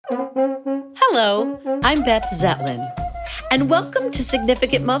Hello, I'm Beth Zetlin, and welcome to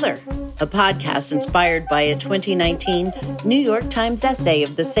Significant Mother, a podcast inspired by a 2019 New York Times essay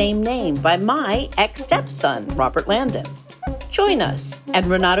of the same name by my ex-stepson, Robert Landon. Join us and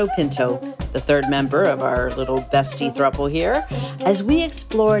Renato Pinto, the third member of our little bestie throuple here, as we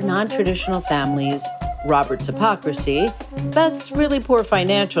explore non-traditional families, Robert's hypocrisy, Beth's really poor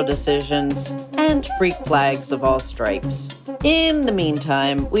financial decisions, and freak flags of all stripes. In the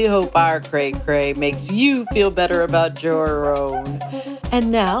meantime, we hope our cray-cray makes you feel better about your own.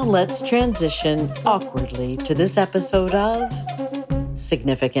 And now let's transition awkwardly to this episode of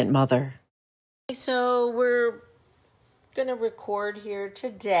Significant Mother. So we're gonna record here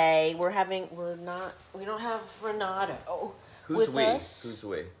today. We don't have Renato with us. Who's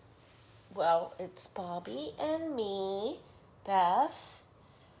we? Well, it's Bobby and me, Beth,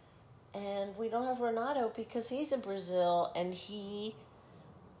 and we don't have Renato because he's in Brazil and he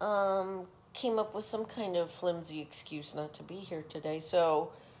came up with some kind of flimsy excuse not to be here today.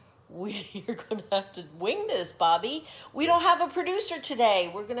 So we're going to have to wing this, Bobby. We don't have a producer today.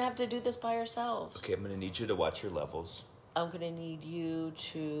 We're going to have to do this by ourselves. Okay, I'm going to need you to watch your levels. I'm going to need you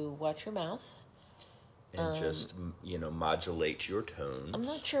to watch your mouth. And just, modulate your tones. I'm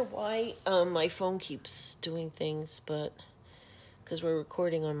not sure why my phone keeps doing things, but because we're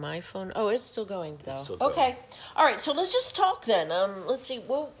recording on my phone. Oh, it's still going, though. It's still going. Okay. All right, so let's just talk then. Let's see,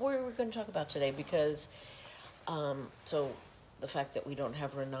 what we're going to talk about today, because, so the fact that we don't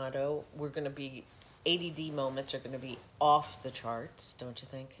have Renato, we're going to be, ADD moments are going to be off the charts, don't you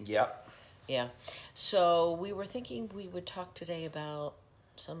think? Yep. Yeah. So we were thinking we would talk today about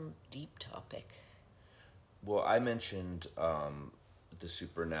some deep topic. Well, I mentioned the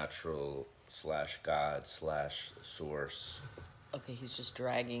supernatural /God /source. Okay, he's just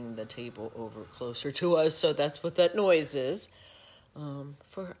dragging the table over closer to us, so that's what that noise is.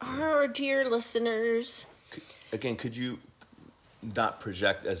 For our dear listeners. Again, could you not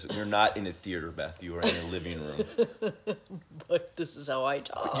project as you're not in a theater, Beth? You are in a living room. But this is how I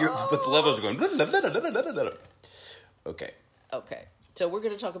talk. But the levels are going. Okay. Okay, so we're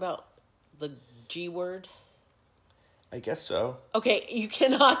going to talk about the G word. I guess so. Okay, you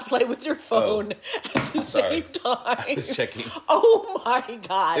cannot play with your phone at the same time. I was checking. Oh my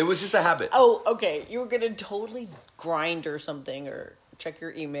God. It was just a habit. Oh, okay. You were going to totally grind or something, or check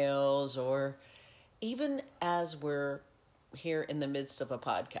your emails, or even as we're here in the midst of a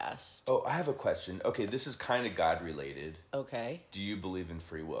podcast. Oh, I have a question. Okay, this is kind of God related. Okay. Do you believe in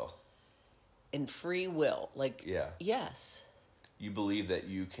free will? In free will? Like, yeah. Yes. You believe that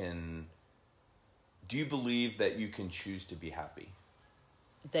you can... Do you believe that you can choose to be happy?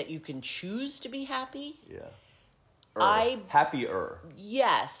 That you can choose to be happy? Yeah. Happier.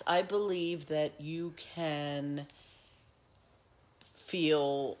 Yes, I believe that you can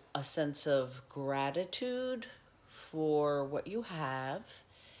feel a sense of gratitude for what you have.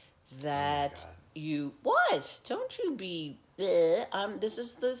 That you... What? Don't you be... This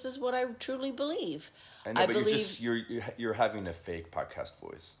is what I truly believe. I know, but believe, you're having a fake podcast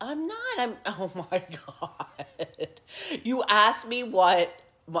voice. I'm not. Oh my God! You asked me what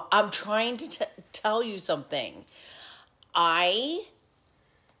I'm trying to tell you something. What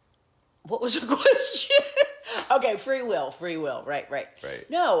was the question? Okay, free will. Right.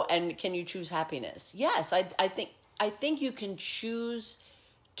 No, and can you choose happiness? Yes, I think you can choose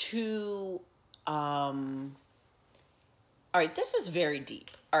to. All right, this is very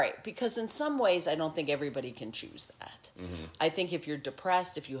deep. All right, because in some ways, I don't think everybody can choose that. Mm-hmm. I think if you're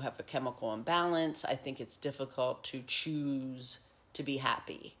depressed, if you have a chemical imbalance, I think it's difficult to choose to be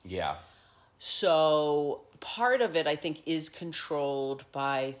happy. Yeah. So part of it, I think, is controlled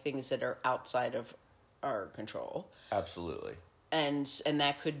by things that are outside of our control. Absolutely. And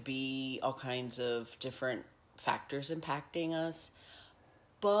that could be all kinds of different factors impacting us.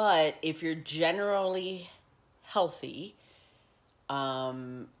 But if you're generally healthy...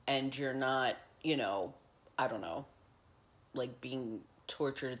 and you're not, I don't know, like being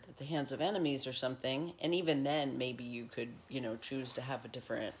tortured at the hands of enemies or something. And even then, maybe you could, choose to have a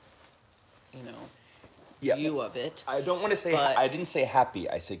different, view of it. I don't want to say, I didn't say happy.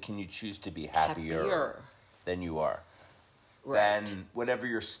 I said, can you choose to be happier than you are? Right. Than whatever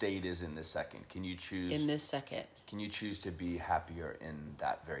your state is in this second. Can you choose? In this second. Can you choose to be happier in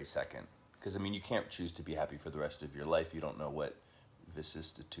that very second? Because, you can't choose to be happy for the rest of your life. You don't know what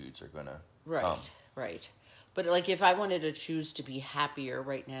vicissitudes are going to come. Right. But like if I wanted to choose to be happier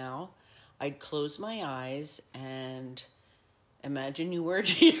right now, I'd close my eyes and imagine you weren't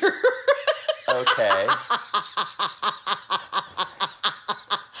here. Okay.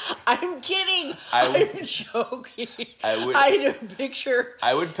 I I'm kidding. I'm joking. I had a picture.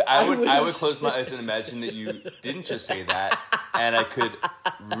 I would close my eyes and imagine that you didn't just say that, and I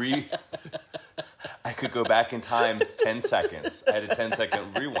could go back in time 10 seconds. I had a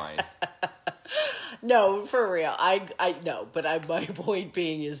 10-second rewind. No, for real. I know, but my point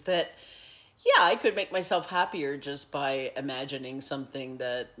being is that, yeah, I could make myself happier just by imagining something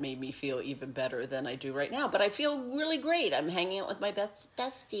that made me feel even better than I do right now. But I feel really great. I'm hanging out with my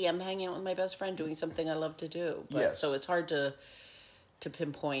bestie. I'm hanging out with my best friend doing something I love to do. But, yes. So it's hard to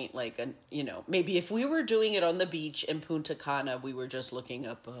pinpoint, like, maybe if we were doing it on the beach in Punta Cana, we were just looking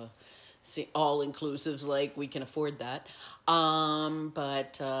up all-inclusives, like, we can afford that. Well,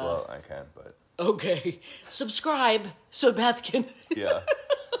 I can, but... Okay. Subscribe so Beth can... Yeah.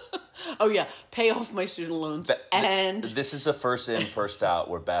 Oh, yeah. Pay off my student loans. And this is a first in, first out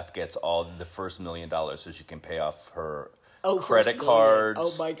where Beth gets all the first $1 million so she can pay off her credit cards.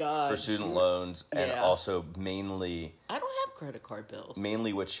 Oh, my God. Her student loans. And also mainly... I don't have credit card bills.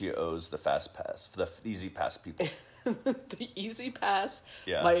 Mainly what she owes the Fast Pass, the Easy Pass people. The Easy Pass,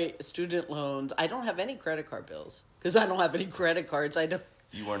 yeah. My student loans. I don't have any credit card bills because I don't have any credit cards. I don't...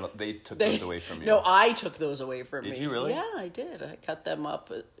 You weren't. They took those away from you. No, I took those away from me. Did you really? Yeah, I did. I cut them up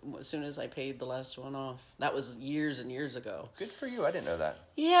as soon as I paid the last one off. That was years and years ago. Good for you. I didn't know that.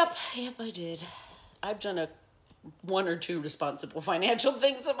 Yep, I did. I've done one or two responsible financial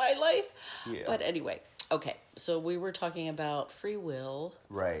things in my life. Yeah. But anyway, okay. So we were talking about free will.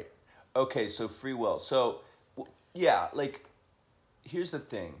 Right. Okay. So free will. So yeah, like here's the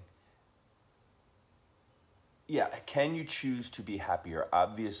thing. Yeah, can you choose to be happier?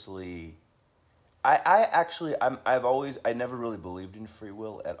 Obviously, I never really believed in free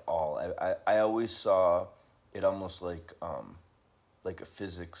will at all. I always saw it almost like a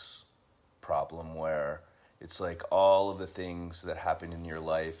physics problem where it's like all of the things that happen in your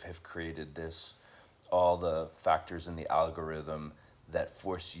life have created this, all the factors in the algorithm that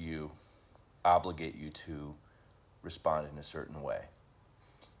obligate you to respond in a certain way.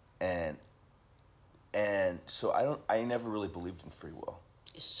 And so I never really believed in free will.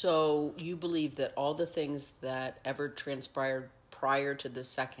 So you believe that all the things that ever transpired prior to this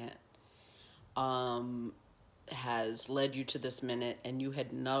second has led you to this minute, and you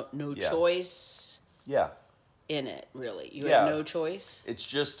had no choice in it, really? You had no choice? It's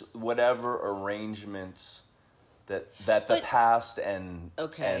just whatever arrangements that the past and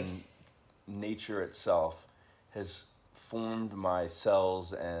nature itself has formed my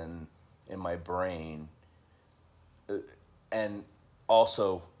cells and in my brain, and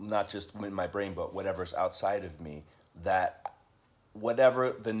also not just in my brain, but whatever's outside of me, that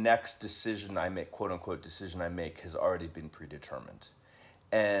whatever the next decision I make, quote unquote decision I make, has already been predetermined.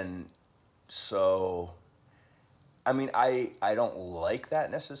 And so, I mean, I don't like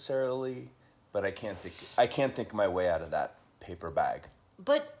that necessarily, but I can't think my way out of that paper bag.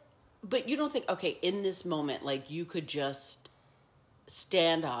 But you don't think, okay, in this moment, like, you could just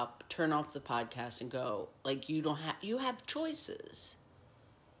stand up, turn off the podcast, and go, like, you have choices,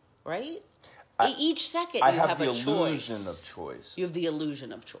 right? Each second you have a choice. I have the illusion of choice. You have the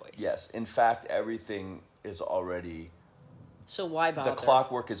illusion of choice. Yes. In fact, everything is already... So why bother? The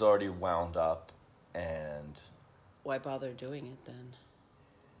clockwork is already wound up, and... Why bother doing it, then?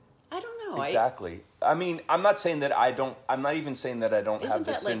 I don't know. Exactly. I mean, I'm not saying that I don't... I'm not even saying that I don't have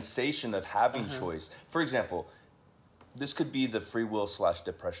the sensation of having choice. For example... This could be the free will /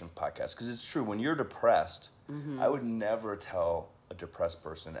 depression podcast, because it's true. When you're depressed, I would never tell a depressed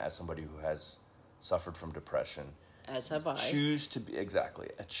person, as somebody who has suffered from depression, as have I, choose to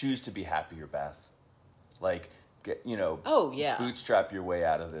be happier, Beth. Like, bootstrap your way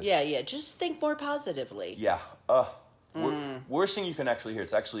out of this. Yeah. Just think more positively. Yeah. Worst thing you can actually hear.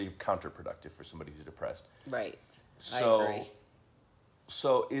 It's actually counterproductive for somebody who's depressed. Right. So, I agree.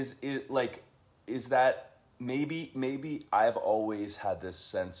 So is that... Maybe I've always had this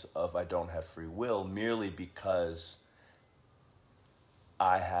sense of I don't have free will merely because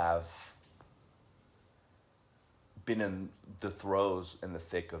I have been in the throes and the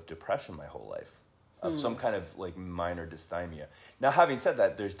thick of depression my whole life, of some kind of like minor dysthymia. Now, having said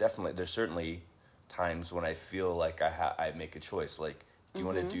that, there's certainly times when I feel like I make a choice, like, do you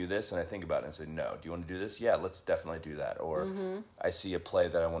want to do this? And I think about it and say, no. Do you want to do this? Yeah, let's definitely do that. Or I see a play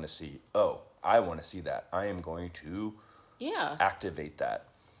that I want to see. Oh, I want to see that. I am going to activate that.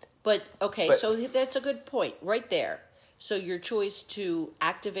 But so that's a good point right there. So your choice to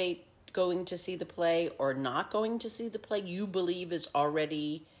activate going to see the play or not going to see the play, you believe is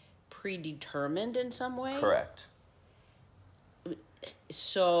already predetermined in some way? Correct.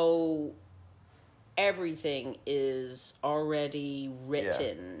 So everything is already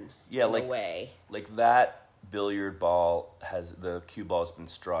written in a way. Like that billiard ball the cue ball has been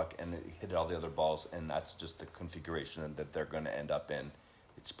struck and it hit all the other balls, and that's just the configuration that they're going to end up in.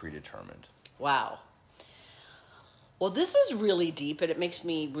 It's predetermined. Wow. Well, this is really deep, and it makes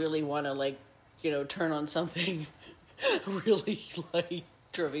me really want to, turn on something really,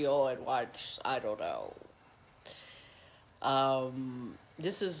 trivial and watch, I don't know.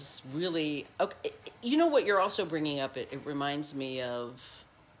 This is really... Okay, you know what you're also bringing up? It reminds me of,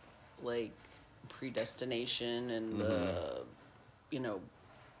 predestination and the,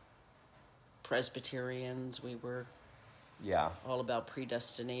 Presbyterians. We were... Yeah. All about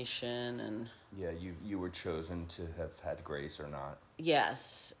predestination and... Yeah, you were chosen to have had grace or not.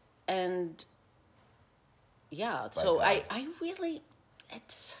 Yes. And, yeah, so I really...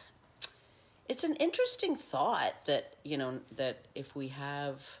 It's an interesting thought that, that if we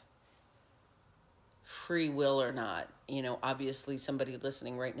have free will or not, obviously somebody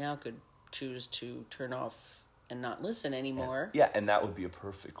listening right now could choose to turn off and not listen anymore. And that would be a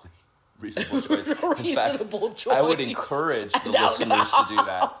perfectly reasonable choice. Choice. I would encourage the listeners to do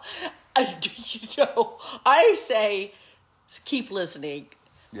that. I say keep listening.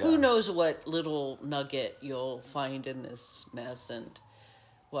 Yeah. Who knows what little nugget you'll find in this mess, and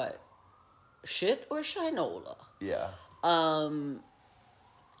what shit or shinola. Yeah. I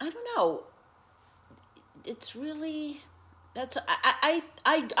don't know. It's really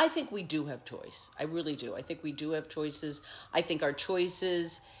I think we do have choice. I really do. I think we do have choices. I think our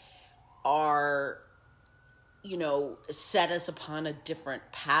choices are, set us upon a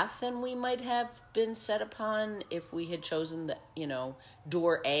different path than we might have been set upon if we had chosen the,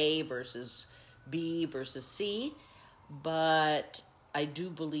 door A versus B versus C. But I do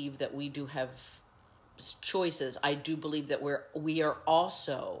believe that we do have choices. I do believe that we are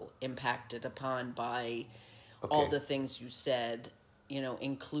also impacted upon by all the things you said,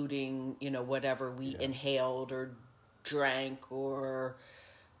 including, whatever we inhaled or drank or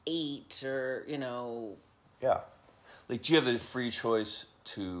ate or, Yeah. Do you have the free choice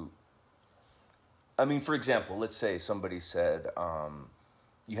to... I mean, for example, let's say somebody said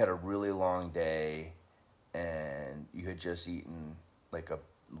you had a really long day and you had just eaten a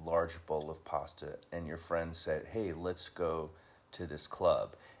large bowl of pasta, and your friend said, hey, let's go to this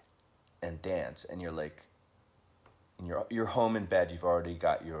club and dance, and you're you're home in bed, you've already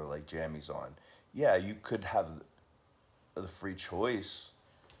got your jammies on. Yeah, you could have the free choice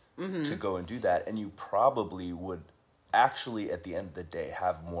to go and do that, and you probably would actually at the end of the day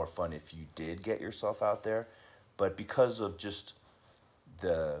have more fun if you did get yourself out there. But because of just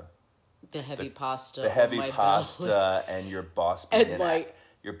the heavy pasta and your boss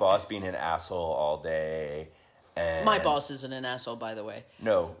being an asshole all day. And my boss isn't an asshole, by the way.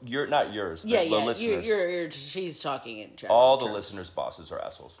 No, you're not yours. The listeners. She's talking in general. All the listeners' bosses are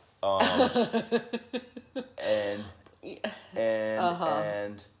assholes.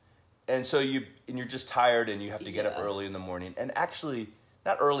 And so you're just tired and you have to get up early in the morning. And actually,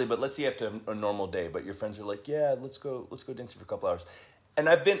 not early, but let's say you have to have a normal day. But your friends are like, yeah, let's go dancing for a couple hours. And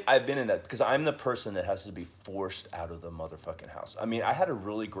I've been in that because I'm the person that has to be forced out of the motherfucking house. I mean, I had a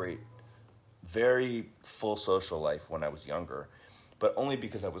really great, very full social life when I was younger, but only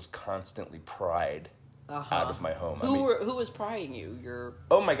because I was constantly pried out of my home. Who was prying you?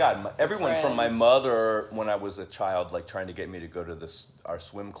 Oh my God, everyone from my mother when I was a child, trying to get me to go to our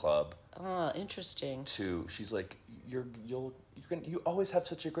swim club. Interesting. She's like, you always have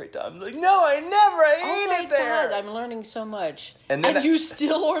such a great time. I'm like, no, I never. I hate it there. God, I'm learning so much. And you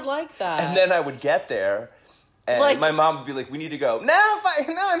still are like that. And then I would get there, and my mom would be like, we need to go. No,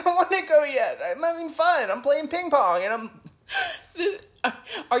 I don't want to go yet. I'm having fun. I'm playing ping pong, and I'm...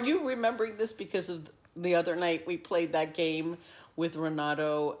 Are you remembering this because of the other night we played that game with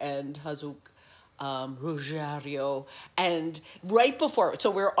Renato and Hazuk Rosario, and right before,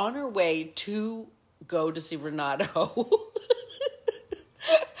 so we're on our way to go to see Renato.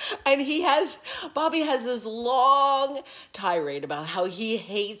 And Bobby has this long tirade about how he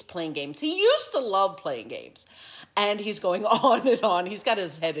hates playing games. He used to love playing games. And he's going on and on. He's got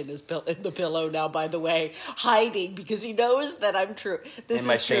his head in the pillow now, by the way, hiding because he knows that I'm true. This is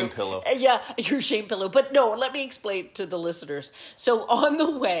my shame pillow. Yeah, your shame pillow. But no, let me explain to the listeners. So on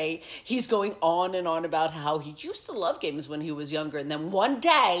the way, he's going on and on about how he used to love games when he was younger. And then one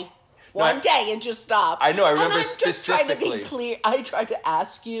day... One day it just stopped. I know, I remember and I'm specifically. just trying to be clear. I tried to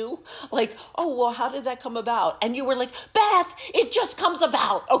ask you, like, oh, well, how did that come about? And you were like, Beth, it just comes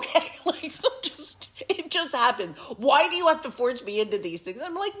about, okay? Like, it just happened. Why do you have to force me into these things?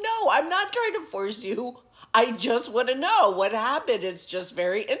 I'm like, no, I'm not trying to force you. I just want to know what happened. It's just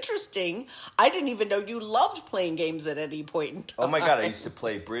very interesting. I didn't even know you loved playing games at any point in time. Oh my God, I used to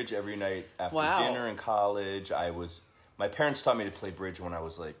play bridge every night after Wow. dinner in college. My parents taught me to play bridge when I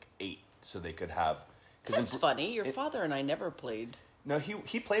was like 8, so they could have. That's funny. Your father and I never played. No,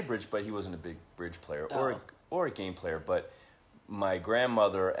 he played bridge, but he wasn't a big bridge player Oh. or a game player. But my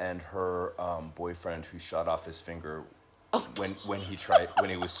grandmother and her boyfriend, who shot off his finger when he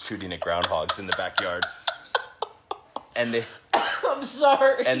was shooting at groundhogs in the backyard, and they. I'm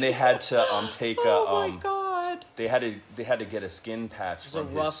sorry. And they had to take oh my God. They had to get a skin patch from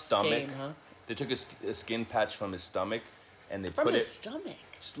his stomach. Game, huh? They took a skin patch from his stomach, and they From put his it. stomach.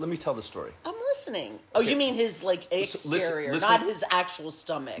 Just let me tell the story. I'm listening. Oh, you mean his like exterior, listen- not his actual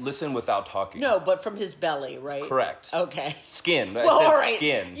stomach. Listen without talking. No, but from his belly, right? Correct. Okay. Skin. I Well, said all right.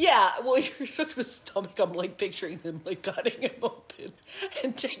 skin. Yeah. Well, you're talking about his stomach. I'm like picturing them like cutting him open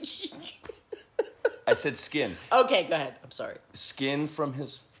and taking. I said skin. Okay, go ahead. I'm sorry. Skin from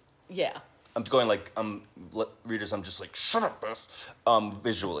his. Yeah. I'm going like readers. I'm just like shut up, Beth.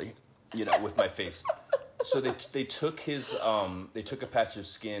 Visually, with my face. So they took a patch of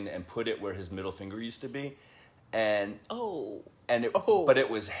skin and put it where his middle finger used to be, but it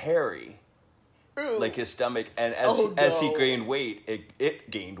was hairy, like his stomach. And as he gained weight,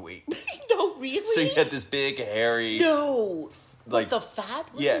 it gained weight. No, really. So he had this big hairy. No. Like the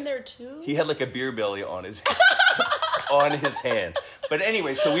fat was in there too. He had like a beer belly on his on his hand. But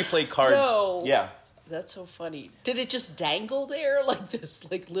anyway, so we played cards. No. Yeah. That's so funny. Did it just dangle there like this,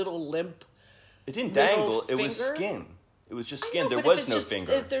 like little limp? It didn't middle dangle. It was finger? skin. It was just I skin. know, There but was if no it's just-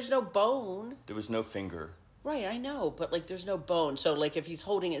 finger. If there's no bone. There was no finger. Right, I know, but like there's no bone. So like if he's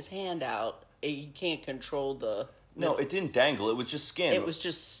holding his hand out, he can't control the. No, it didn't dangle. It was just skin. It was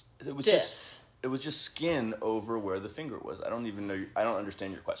just. It was stiff. It was just skin over where the finger was. I don't even know. I don't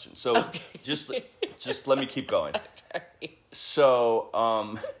understand your question. So Okay. just let me keep going. Okay. So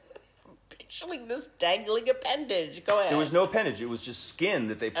Picturing this dangling appendage. Go ahead. there was no appendage. It was just skin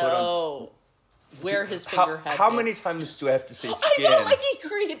that they put on. Oh, where his finger had. How been. many times do I have to say I skin? felt like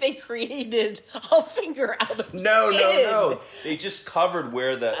they created a finger out of skin. No. They just covered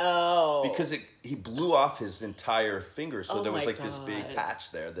where the because Oh. he blew off his entire finger, so Oh there was my like this big God.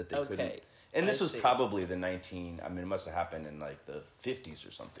 patch there that they couldn't. Okay. And this I was see. probably the it must have happened in like the 50s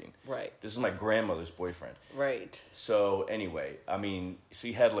or something. Right. This is my grandmother's boyfriend. Right. So anyway, so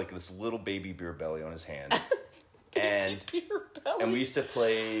he had like this little baby beer belly on his hand. and Beer belly. and we used to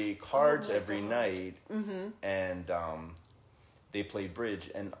play cards every night. Mm-hmm. And they played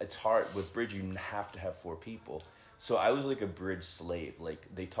bridge, and it's hard with bridge. You have to have 4 people. So I was like a bridge slave. Like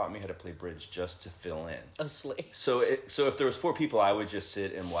they taught me how to play bridge just to fill in. A slave. So if there was 4 people, I would just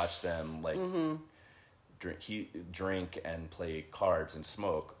sit and watch them like drink and play cards and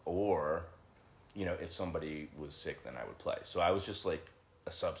smoke. Or, if somebody was sick, then I would play. So I was just like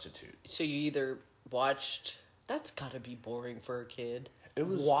a substitute. So you either watched. That's gotta be boring for a kid. It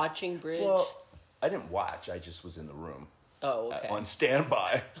was watching bridge. Well, I didn't watch. I just was in the room. Oh, okay. On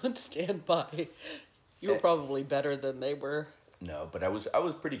standby. On standby. You were probably better than they were. No, but I was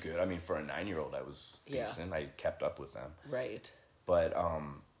pretty good. I mean, for a 9-year-old, I was decent. I kept up with them. Right. But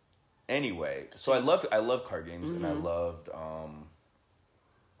anyway, so I love card games, and I loved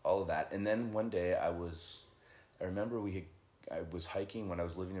all of that. And then one day I remember I was hiking when I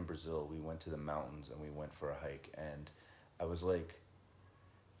was living in Brazil. We went to the mountains and we went for a hike, and I was like,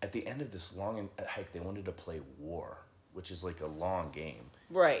 at the end of this long hike, they wanted to play War, which is like a long game.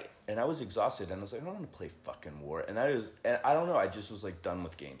 Right. And I was exhausted, and I was like, I don't want to play fucking War. And I don't know, I just was like done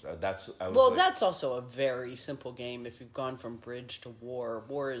with games. That's also a very simple game. If you've gone from bridge to War,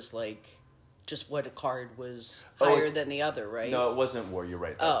 War is like just what a card was higher than the other, right? No, it wasn't War. You're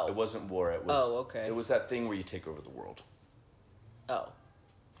right. Oh. It wasn't War. It was. Oh, okay. It was that thing where you take over the world. Oh.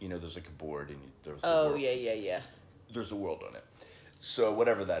 There's like a board, and there's. Oh, yeah. There's a world on it. So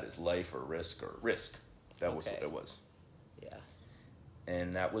whatever that is, life or risk. That was what Okay. it was. Yeah.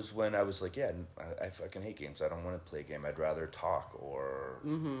 And that was when I was like, yeah, I fucking hate games. I don't want to play a game. I'd rather talk or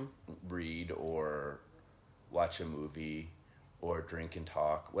read or watch a movie or drink and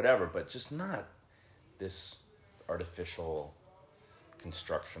talk, whatever, but just not this artificial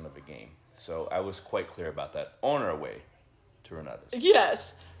construction of a game. So I was quite clear about that on our way to Renato's.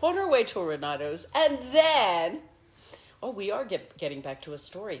 Yes. On our way to Renato's. And then... Oh, we are getting back to a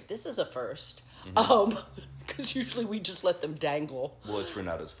story. This is a first. Because usually we just let them dangle. Well, it's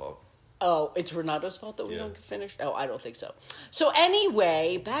Renato's fault. Oh, it's Renato's fault that we don't finish? No, I don't think so. So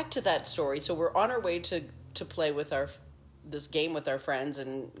anyway, back to that story. So we're on our way to play with this game with our friends,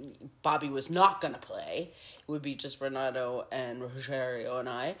 and Bobby was not going to play. It would be just Renato and Rogerio and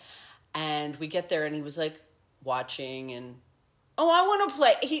I. And we get there, and he was like watching, and I want to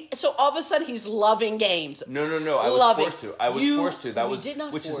play. So all of a sudden, he's loving games. No. I was forced to.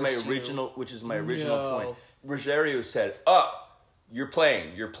 Which is my original point. Rogerio said, you're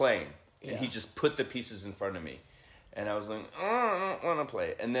playing. And he just put the pieces in front of me. And I was like, I don't want to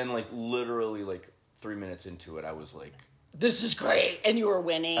play. And then, like, literally, like, 3 minutes into it, I was like... This is great. And you were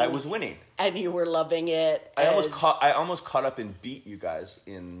winning. I was winning. And you were loving it. I almost caught up and beat you guys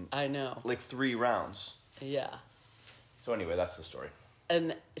in... I know. Like, 3 rounds. Yeah. So, anyway, that's the story.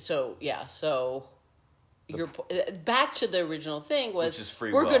 And so, yeah, so... back to the original thing was... Which is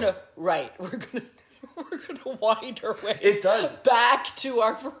free will. We're gonna wind our way. It does back to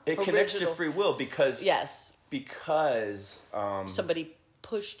our. It connects to free will because somebody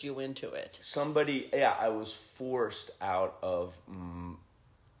pushed you into it. I was forced out of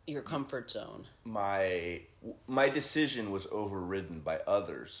your comfort zone. My decision was overridden by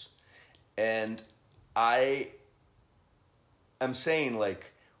others, and I'm saying,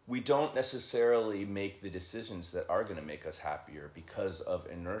 like, we don't necessarily make the decisions that are going to make us happier because of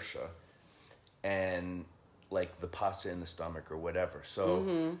inertia. And, like, the pasta in the stomach or whatever.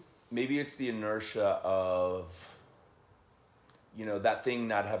 So maybe it's the inertia of, that thing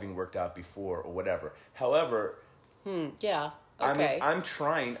not having worked out before or whatever. However, yeah, okay. I'm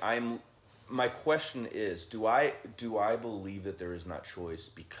trying. My question is, do I believe that there is not choice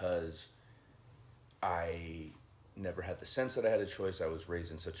because I never had the sense that I had a choice? I was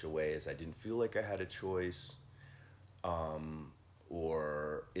raised in such a way as I didn't feel like I had a choice.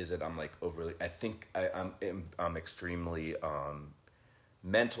 Or is it I'm like overly... I think I'm extremely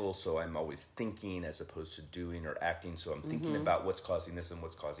mental, so I'm always thinking as opposed to doing or acting. So I'm thinking about what's causing this and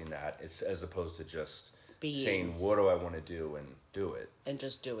what's causing that, as opposed to just saying, what do I want to do, and do it. And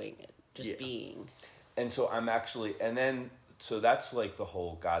just doing it. Being. And so I'm actually... And then... So that's like the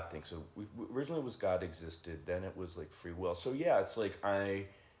whole God thing. So originally it was God existed, then it was like free will. So yeah, it's like I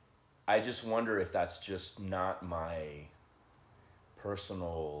just wonder if that's just not my...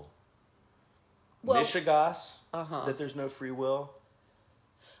 personal mishigas that there's no free will,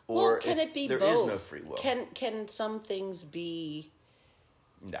 or can it be there both? Is no free will. Can some things be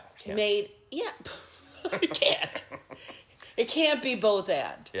can't. made? Yeah, it can't. It can't be both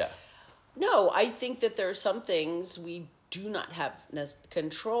and. Yeah. No, I think that there are some things we do not have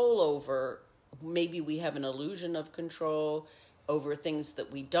control over. Maybe we have an illusion of control over things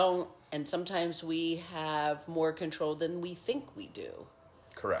that we don't. And sometimes we have more control than we think we do.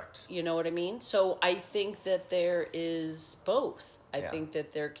 Correct. You know what I mean? So I think that there is both. I think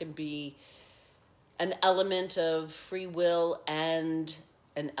that there can be an element of free will and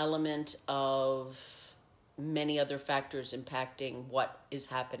an element of many other factors impacting what is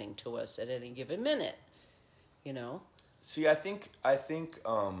happening to us at any given minute. See, I think I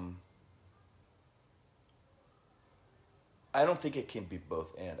don't think it can be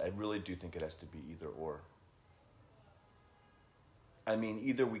both and. I really do think it has to be either or. I mean,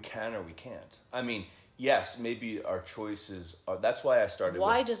 either we can or we can't. I mean, yes, maybe our choices are... That's why I started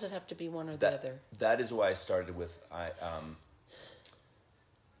Why does it have to be one or the other? That is why I started with...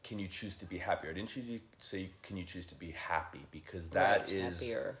 can you choose to be happier? I didn't say, can you choose to be happy? Because that is...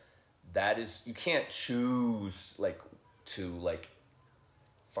 Happier. That is... You can't choose, to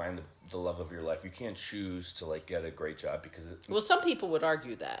find the love of your life. You can't choose to get a great job because... Well, some people would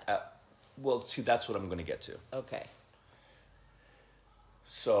argue that. See, that's what I'm going to get to. Okay.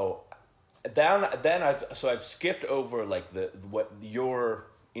 So then I've skipped over what your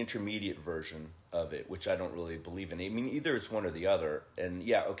intermediate version of it, which I don't really believe in. I mean, either it's one or the other, and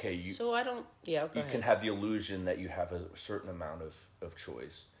okay. So I don't. Yeah, go ahead. Can have the illusion that you have a certain amount of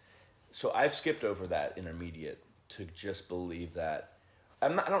choice. So I've skipped over that intermediate to just believe that. I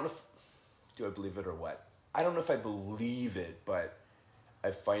don't know if, do I believe it or what? I don't know if I believe it, but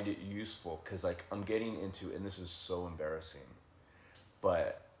I find it useful because I'm getting into, and this is so embarrassing,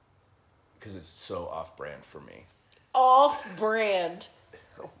 but because it's so off-brand for me. Off-brand?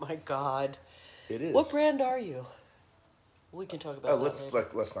 Oh my God. It is. What brand are you? We can talk about that later.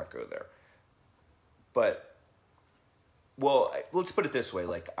 Let's not go there. But, let's put it this way.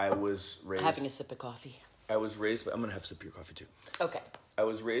 I was raised... Having a sip of coffee. I was raised by... I'm going to have a sip of your coffee too. Okay. I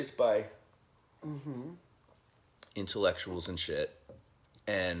was raised by intellectuals and shit.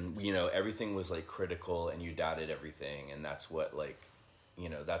 And, everything was, critical and you doubted everything. And that's what,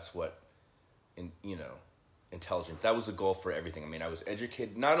 that's what, intelligent. That was the goal for everything. I mean, I was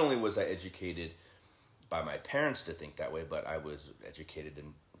educated. Not only was I educated by my parents to think that way, but I was educated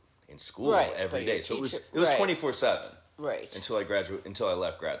in school every day. So it was 24/7. Right. Until I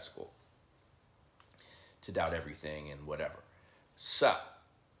left grad school to doubt everything and whatever. So,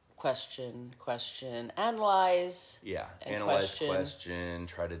 question, analyze. Yeah, analyze, question,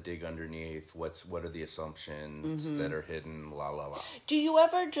 try to dig underneath. What are the assumptions that are hidden? La la la. Do you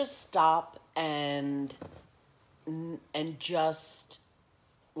ever just stop and just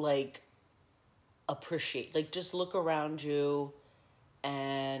like appreciate, like just look around you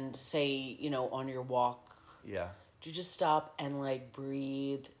and say, on your walk? Yeah. Do you just stop and like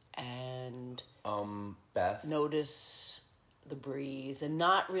breathe and Beth, notice the breeze and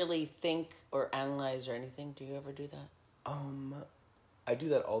not really think or analyze or anything? Do you ever do that? I do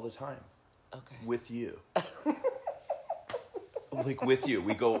that all the time. Okay. With you. Like with you.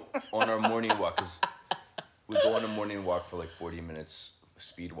 We go on our morning walk. We go on a morning walk for like 40 minutes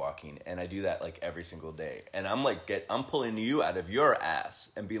speed walking, and I do that like every single day. And I'm like, I'm pulling you out of your ass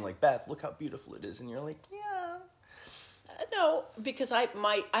and being like, Beth, look how beautiful it is. And you're like, yeah. No, because I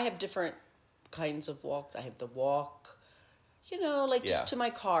have different kinds of walks. I have the walk, just to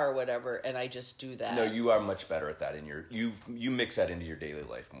my car or whatever, and I just do that. No, you are much better at that. You mix that into your daily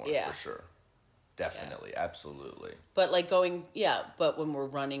life more, for sure. Definitely, absolutely. But like but when we're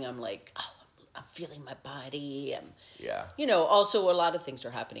running, I'm like, oh, I'm feeling my body. Also a lot of things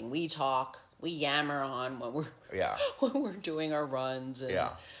are happening. We talk, we yammer on when we're doing our runs.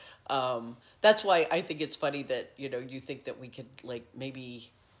 And, that's why I think it's funny that, you think that we could like maybe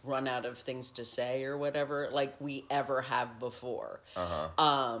run out of things to say or whatever, like we ever have before.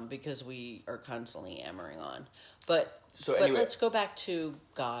 Because we are constantly yammering on. But anyway, let's go back to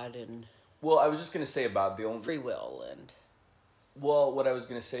God and... Well, I was just going to say about the only... free will and... Well, what I was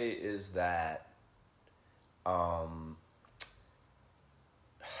going to say is that... what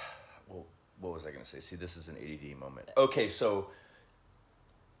was I going to say? See, this is an ADD moment. Okay, so...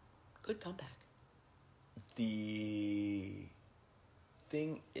 Good comeback. The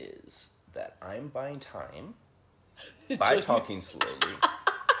thing is that I'm buying time by talking slowly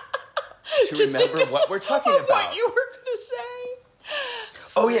to remember what we're talking about. What you were going to say.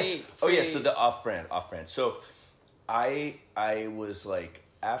 Oh yes. So the off-brand. So I was like,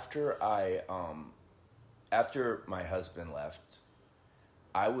 after my husband left,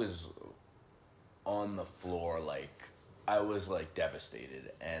 I was on the floor, like I was like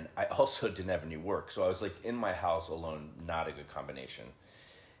devastated, and I also didn't have any work, so I was like in my house alone, not a good combination.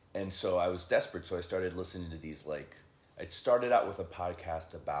 And so I was desperate, so I started listening to these, like, I started out with a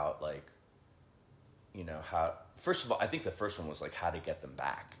podcast about, like, how, first of all, I think the first one was, like, how to get them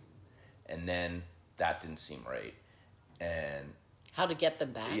back. And then that didn't seem right. And... How to get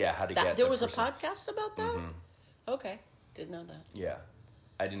them back? Yeah, how to get there was a podcast about that? Mm-hmm. Okay. Didn't know that. Yeah.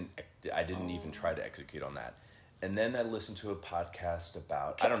 I didn't even try to execute on that. And then I listened to a podcast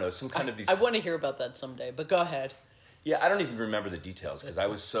about, I don't know, some kind of these... I want to hear about that someday, but go ahead. Yeah, I don't even remember the details because I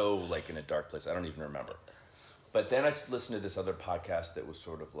was so, like, in a dark place. I don't even remember. But then I listened to this other podcast that was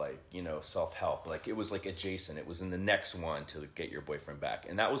sort of like, self-help. Like, it was, like, adjacent. It was in the next one to get your boyfriend back.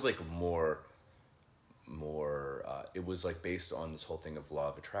 And that was, like, more, it was, like, based on this whole thing of law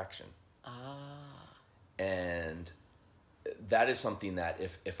of attraction. And that is something that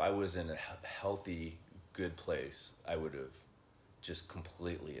if I was in a healthy, good place, I would have just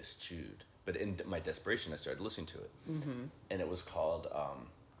completely eschewed. But in my desperation, I started listening to it. Mm-hmm. And it was called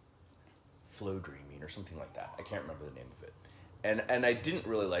Flow Dreaming or something like that. I can't remember the name of it. And I didn't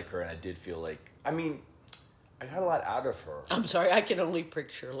really like her, and I did feel like... I mean, I got a lot out of her. I'm sorry, I can only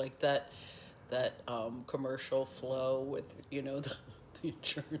picture, like, that commercial Flow with, the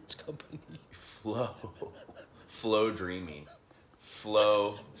insurance company. Flow Dreaming.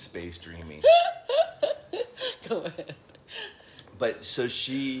 Flow Space Dreaming. Go ahead. But so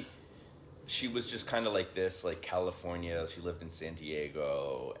she was just kind of like this, like California. She lived in San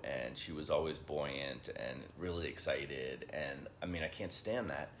Diego, and she was always buoyant and really excited. And I mean, I can't stand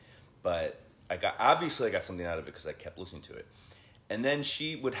that, but I got something out of it because I kept listening to it. And then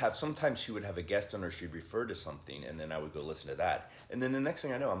sometimes she would have a guest on her. She'd refer to something, and then I would go listen to that. And then the next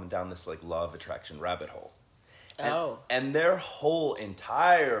thing I know, I'm down this like law of attraction rabbit hole. And their whole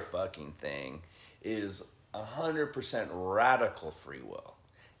entire fucking thing is 100% radical free will.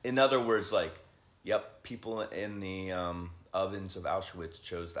 In other words, like, yep, people in the ovens of Auschwitz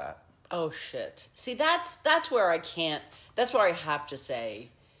chose that. Oh, shit. See, that's where I can't... That's where I have to say,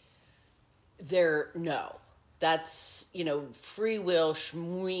 no. That's, free will,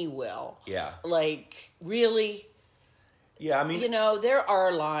 shmee will. Yeah. Like, really? Yeah, I mean, there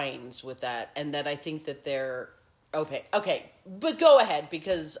are lines with that, and that I think that they're okay. But go ahead,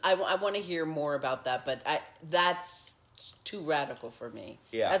 because I want to hear more about that. But that's too radical for me.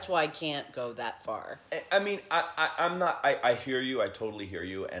 Yeah, that's why I can't go that far. I mean, I'm not. I hear you. I totally hear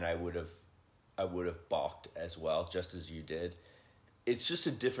you, and I would have balked as well, just as you did. It's just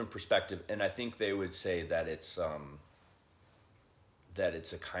a different perspective, and I think they would say that it's a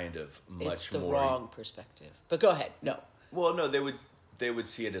kind of much it's the more wrong perspective. But go ahead. No. Well, no, they would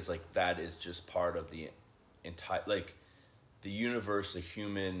see it as like that is just part of the entire, like, the universe. The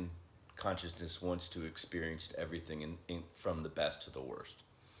human consciousness wants to experience everything from the best to the worst.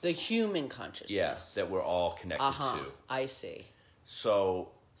 The human consciousness. Yes, that we're all connected to. I see. So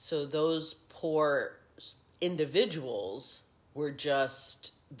those poor individuals were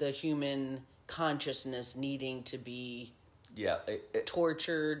just the human consciousness needing to be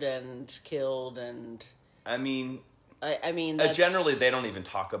tortured and killed, and I mean that's... generally they don't even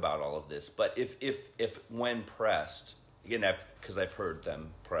talk about all of this, but if when pressed, again, because I've heard them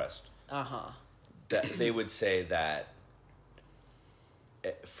pressed, that they would say that,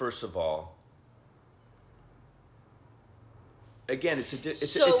 first of all, again, it's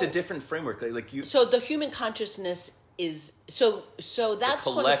a different framework. Like you. So the human consciousness is so that's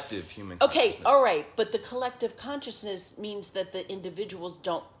the collective human consciousness. Okay, all right, but the collective consciousness means that the individuals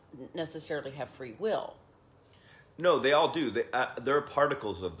don't necessarily have free will. No, they all do. There are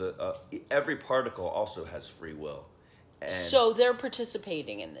particles of every particle also has free will. And so they're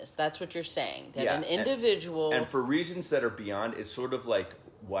participating in this. That's what you're saying. That an individual... And for reasons that are beyond, it's sort of like,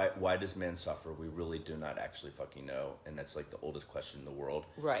 why does man suffer? We really do not actually fucking know. And that's like the oldest question in the world.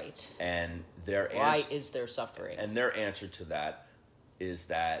 Right. And why is there suffering? And their answer to that is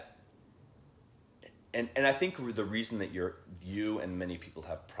that... And I think the reason that you and many people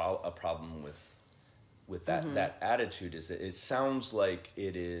have a problem with that attitude is that it sounds like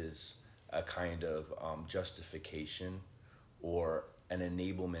it is a kind of justification or an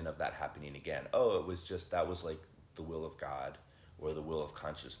enablement of that happening again. Oh, that was like the will of God or the will of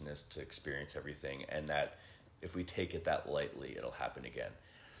consciousness to experience everything, and that if we take it that lightly, it'll happen again.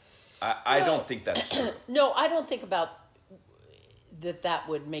 I don't think that's true. No, I don't think about that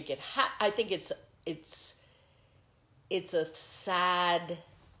would make it I think it's a sad...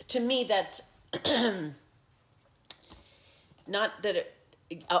 To me, that's... Not that it...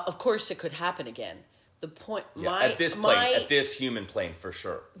 Of course, it could happen again. The point... at this human plane, for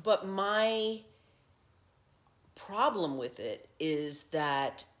sure. But my problem with it is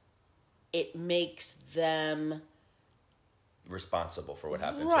that it makes them... responsible for what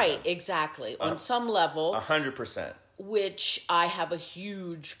happened right, to them. Exactly. On some level... 100%. Which I have a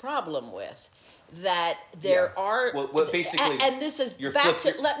huge problem with. That there are... Well, basically... And this is back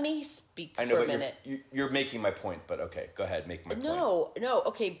to... Let me speak for a minute. You're making my point, but okay, go ahead, make my point. No,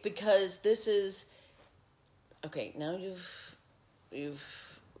 okay, because this is... Okay, now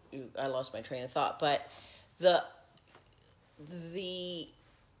I lost my train of thought, but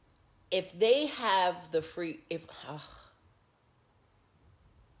if they have the free... All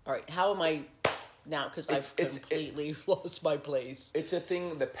right, how am I... Now, because I've completely lost my place. It's a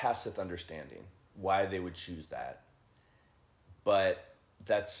thing that passeth understanding, why they would choose that. But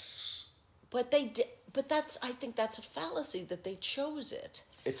that's... But I think that's a fallacy that they chose it.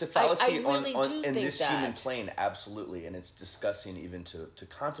 It's a fallacy in this human plane, absolutely. And it's disgusting even to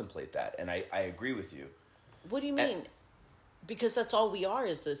contemplate that. And I agree with you. What do you mean? Because that's all we are,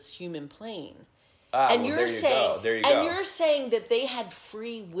 is this human plane. And you're saying, you're saying that they had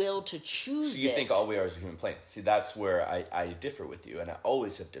free will to choose it. So you think all we are is a human plane. See, that's where I differ with you, and I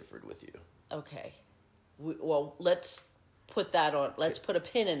always have differed with you. Okay. Well, let's put that on. Let's put a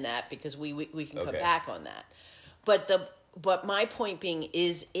pin in that, because we can come back on that. But my point being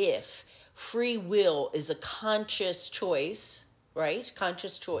is, if free will is a conscious choice, right?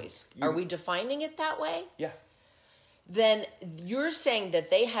 Conscious choice. Are we defining it that way? Yeah. Then you're saying that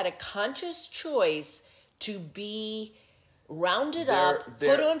they had a conscious choice to be rounded up,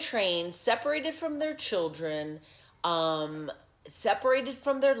 put on trains, separated from their children, separated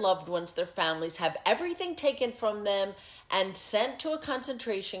from their loved ones, their families, have everything taken from them and sent to a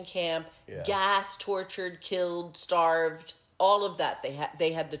concentration camp, gassed, tortured, killed, starved, all of that.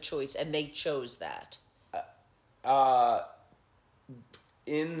 They had the choice, and they chose that.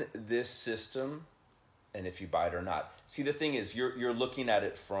 In this system, and if you buy it or not. See, the thing is, you're looking at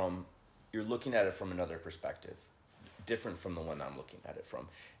it from another perspective, different from the one I'm looking at it from,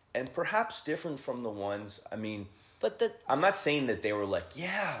 and perhaps different from the ones. I mean, I'm not saying that they were like,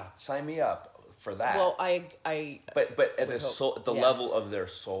 yeah, sign me up for that. Well, but at the level of their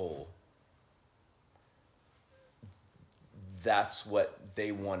soul, that's what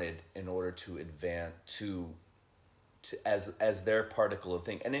they wanted in order to advance as their particle of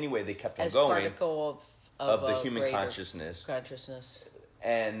thing. And anyway, they kept on as going particle of the a human greater consciousness,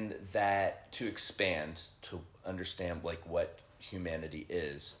 and that to expand, to understand like what humanity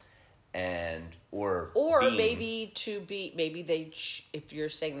is, and or being. maybe they if you're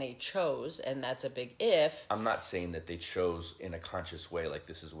saying they chose, and that's a big if. I'm not saying that they chose in a conscious way, like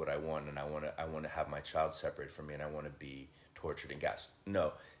this is what I want, and I want to have my child separate from me, and I want to be tortured and gassed.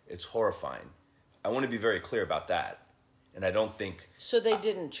 No, it's horrifying. I want to be very clear about that, and I don't think so. They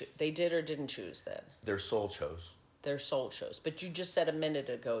didn't. They did or didn't choose then. Their soul chose. Their soul chose. But you just said a minute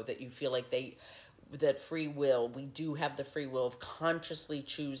ago that you feel like that free will. We do have the free will of consciously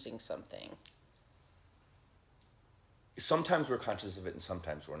choosing something. Sometimes we're conscious of it, and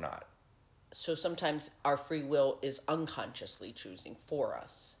sometimes we're not. So sometimes our free will is unconsciously choosing for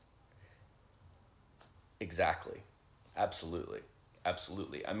us. Exactly. Absolutely.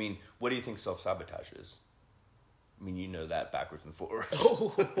 Absolutely. I mean, what do you think self-sabotage is? I mean, you know that backwards and forwards.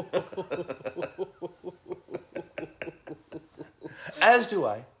 As do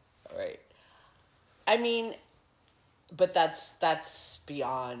I. Right. I mean, but that's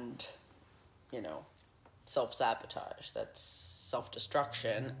beyond, self-sabotage. That's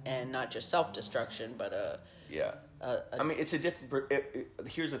self-destruction, and not just self-destruction, but yeah. I mean, it's a different.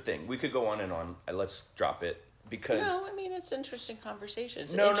 Here's the thing: we could go on and on. Let's drop it because. No, I mean it's interesting conversation.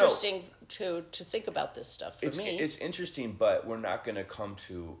 It's interesting to think about this stuff for me. It's interesting, but we're not going to come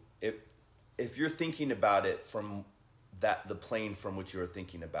to it if you're thinking about it from the plane from which you're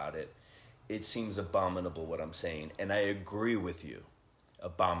thinking about it. It seems abominable what I'm saying, and I agree with you.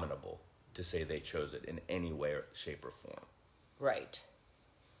 Abominable to say they chose it in any way, or shape, or form. Right.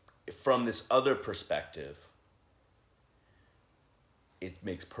 From this other perspective, it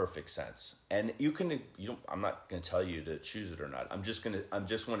makes perfect sense. And I'm not going to tell you to choose it or not. I'm just going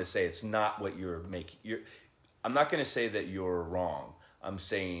to say it's not what you're making. I'm not going to say that you're wrong. I'm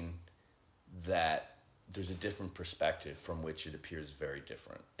saying that there's a different perspective from which it appears very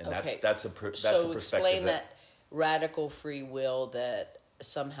different. And okay. that's a perspective. So explain that radical free will that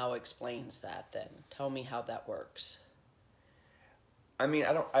somehow explains that then. Tell me how that works. I mean,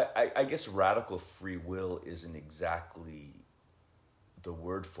 I guess radical free will isn't exactly the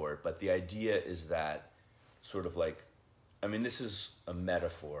word for it, but the idea is that sort of like, I mean, this is a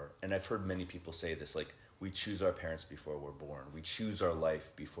metaphor, and I've heard many people say this, like, we choose our parents before we're born. We choose our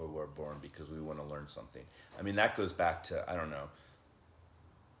life before we're born because we want to learn something. I mean, that goes back to, I don't know,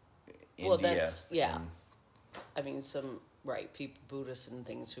 India. Well, that's, yeah. I mean, people, Buddhists and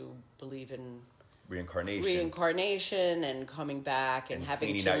things who believe in reincarnation and coming back and having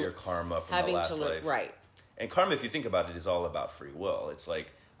cleaning to... out your karma from the last life. Right. And karma, if you think about it, is all about free will. It's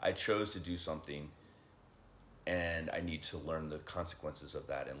like, I chose to do something, and I need to learn the consequences of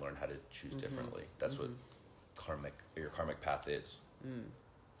that and learn how to choose differently. That's what your karmic path is. Mm.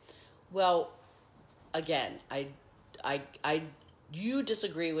 Well, again, you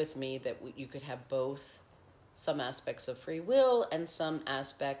disagree with me that you could have both some aspects of free will and some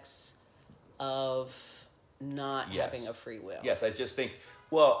aspects of not having a free will. Yes, I just think,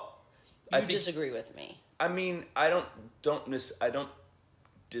 well... You disagree with me. I mean, I don't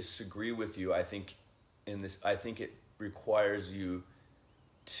disagree with you. I think it requires you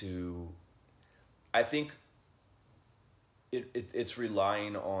to... I think it's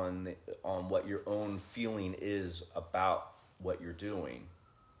relying on what your own feeling is about what you're doing.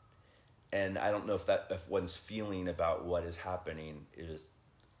 And I don't know if one's feeling about what is happening is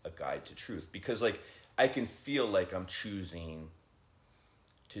a guide to truth. Because, like, I can feel like I'm choosing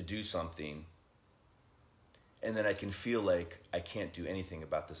to do something, and then I can feel like I can't do anything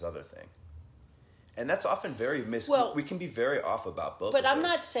about this other thing. And that's often we can be very off about both of those. But I'm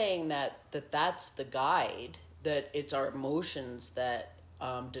not saying that's the guide, that it's our emotions that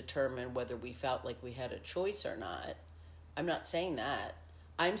determine whether we felt like we had a choice or not. I'm not saying that.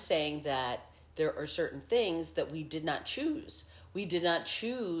 I'm saying that there are certain things that we did not choose. We did not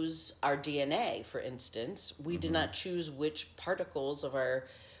choose our DNA, for instance. We did not choose which particles of or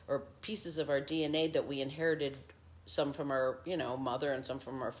pieces of our DNA that we inherited, some from our, mother and some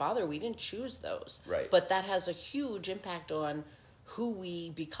from our father. We didn't choose those. Right. But that has a huge impact on who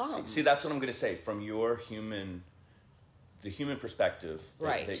we become. See, that's what I'm going to say. From the human perspective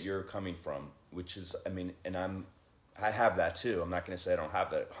that you're coming from, which is, I mean, and I have that too. I'm not going to say I don't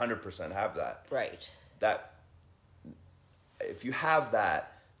have that. 100% have that. Right. That, if you have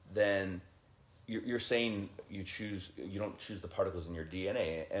that, then you're saying you don't choose the particles in your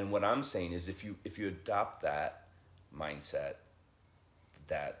DNA. And what I'm saying is if you adopt that mindset,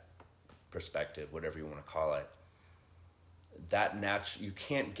 that perspective, whatever you want to call it, you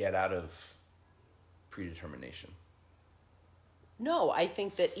can't get out of predetermination. No, I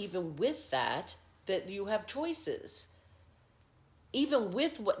think that even with that you have choices. Even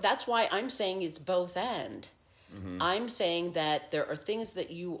with that's why I'm saying it's both and. Mm-hmm. I'm saying that there are things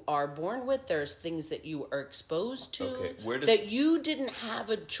that you are born with, there's things that you are exposed to, that you didn't have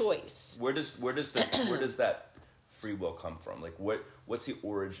a choice. Where does that free will come from? Like what's the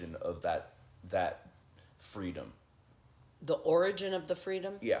origin of that freedom? The origin of the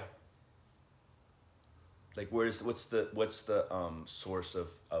freedom? Yeah. Like what's the source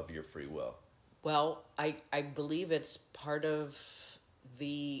of your free will? Well, I believe it's part of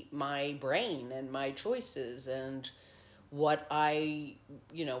my brain and my choices and what I,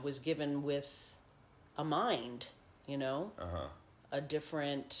 was given with a mind, a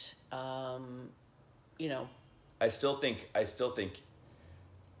different, I still think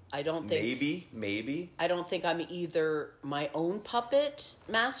I don't think maybe I don't think I'm either my own puppet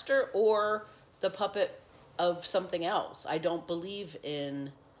master or the puppet of something else. I don't believe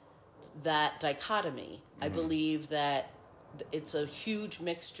in that dichotomy. Mm-hmm. I believe that it's a huge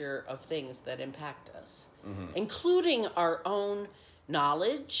mixture of things that impact us, mm-hmm. including our own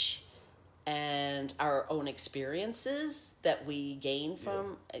knowledge and our own experiences that we gain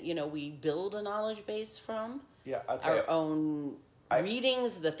from, we build a knowledge base from. Yeah, okay. Our own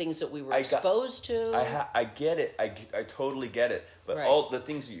readings, the things that we were exposed to. I get it. I totally get it. But right. All the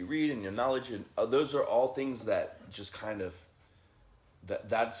things that you read and your knowledge, and those are all things that just kind of...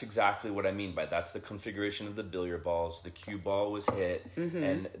 That's exactly what I mean by that's the configuration of the billiard balls. The cue ball was hit, mm-hmm.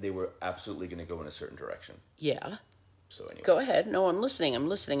 and they were absolutely going to go in a certain direction. Yeah. So anyway. Go ahead. No, I'm listening.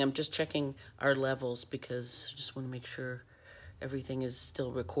 I'm just checking our levels because I just want to make sure everything is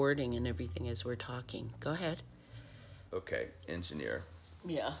still recording and everything as we're talking. Go ahead. Okay, engineer.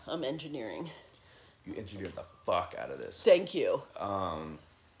 Yeah, I'm engineering. You engineered the fuck out of this. Thank you.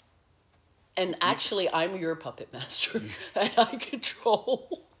 And actually, I'm your puppet master, and I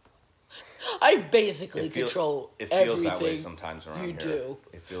control. I basically control everything. It feels that way sometimes around here. You do.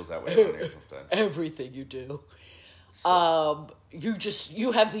 It feels that way around here sometimes. Everything you do. So.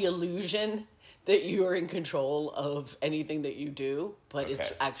 You have the illusion that you are in control of anything that you do, but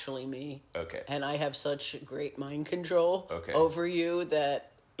it's actually me. Okay. And I have such great mind control over you that.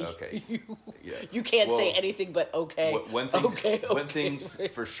 Okay. You can't say anything but okay. One thing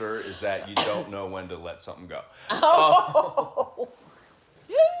for sure is that you don't know when to let something go. Oh.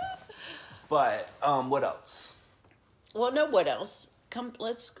 But what else? Well, no. What else? Come.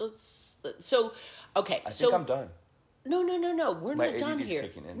 Let's. So, okay. I think I'm done. No. We're not done here.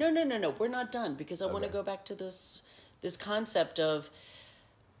 No. We're not done because I want to go back to this concept of.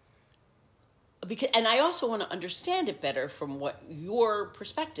 And I also want to understand it better from what your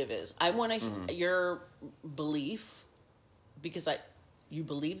perspective is. I want to hear your belief because you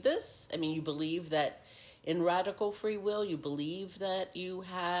believe this. I mean, you believe that in radical free will, you believe that you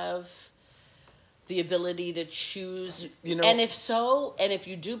have the ability to choose. And if so, and if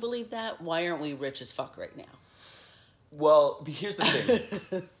you do believe that, why aren't we rich as fuck right now? Well, here's the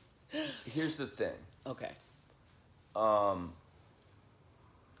thing. Okay.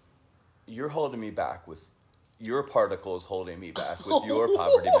 You're holding me back with your particles holding me back with your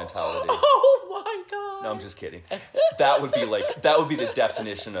poverty mentality. Oh my God. No, I'm just kidding. That would be the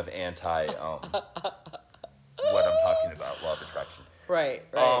definition of anti what I'm talking about, law of attraction. Right.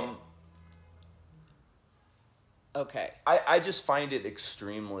 Okay. I just find it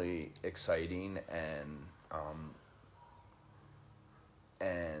extremely exciting and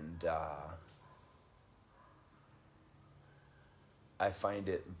I find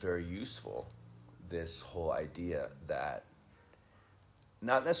it very useful, this whole idea that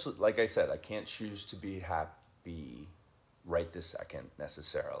not necessarily, like I said, I can't choose to be happy right this second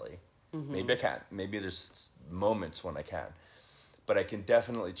necessarily. Mm-hmm. Maybe I can. Maybe there's moments when I can. But I can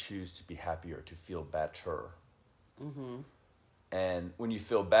definitely choose to be happier, to feel better. Mm-hmm. And when you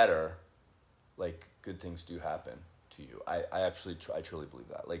feel better, like, good things do happen to you. I truly believe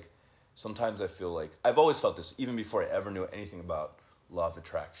that. Like, sometimes I feel like, I've always felt this, even before I ever knew anything about law of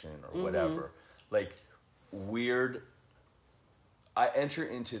attraction or whatever. Like, weird, I enter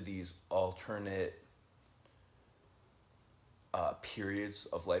into these alternate periods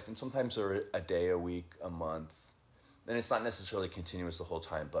of life, and sometimes they're a day, a week, a month, and it's not necessarily continuous the whole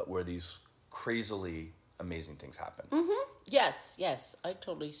time, but where these crazily amazing things happen. Mm-hmm. Yes, I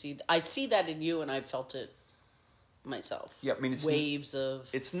totally see. I see that in you, and I've felt it myself. Yeah, I mean, it's waves of.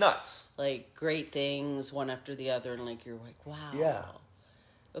 It's nuts. Like great things, one after the other, and like you're like, wow. Yeah.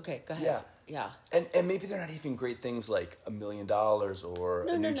 Okay, go ahead. Yeah. And maybe they're not even great things like $1 million or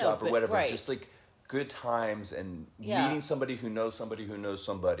a new job or whatever. Right. Just like good times and Yeah. meeting somebody who knows somebody who knows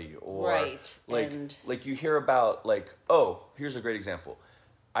somebody, or Right. like And like you hear about like, oh, here's a great example.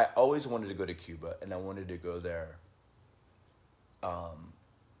 I always wanted to go to Cuba, and I wanted to go there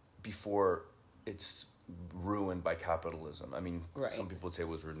before it's ruined by capitalism. I mean, Right. some people would say it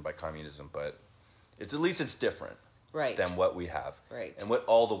was ruined by communism, but at least it's different right. than what we have, Right. and what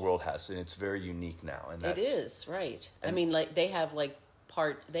all the world has, and it's very unique now. And It is, right. I mean, like, they have, like,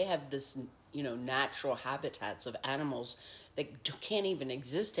 they have this, natural habitats of animals that can't even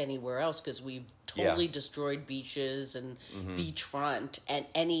exist anywhere else because we've totally destroyed beaches and beachfront, and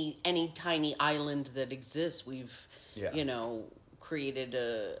any tiny island that exists, we've, created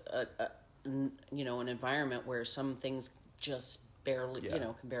an environment where some things just barely,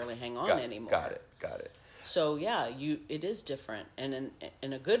 can barely hang on anymore. Got it. So yeah, it is different, and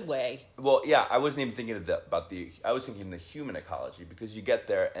in a good way. Well, yeah, I wasn't even thinking I was thinking the human ecology, because you get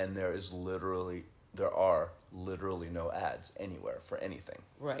there and there are literally no ads anywhere for anything.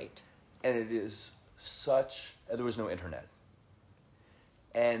 Right. And it is there was no internet.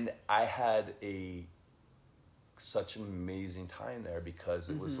 And I had such an amazing time there, because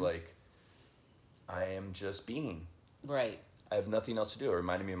it was like, I am just being. Right. I have nothing else to do. It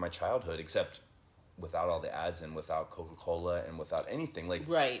reminded me of my childhood, except without all the ads and without Coca-Cola and without anything. Like,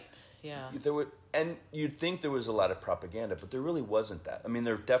 right. Yeah. And you'd think there was a lot of propaganda, but there really wasn't that. I mean,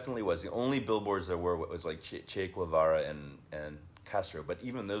 there definitely was. The only billboards there were was like Che Guevara and Castro, but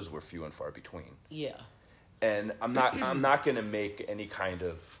even those were few and far between. Yeah. And I'm not going to make any kind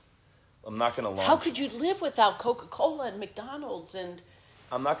of. I'm not going to launch. How could you live without Coca-Cola and McDonald's and?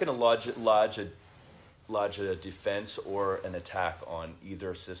 I'm not going to lodge a defense or an attack on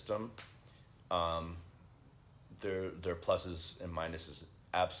either system. There are pluses and minuses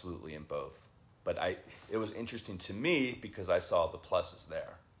absolutely in both. But it was interesting to me because I saw the pluses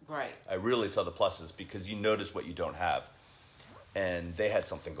there. Right. I really saw the pluses, because you notice what you don't have. And they had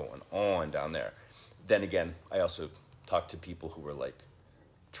something going on down there. Then again, I also talked to people who were like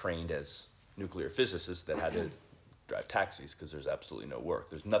trained as nuclear physicists that had to drive taxis because there's absolutely no work.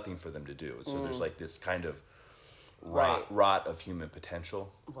 There's nothing for them to do. So there's like this kind of rot of human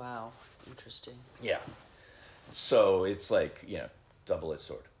potential. Wow. Interesting. Yeah. So it's like, double-edged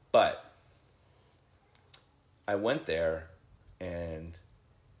sword. But I went there, and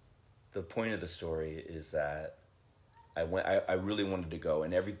the point of the story is that I really wanted to go,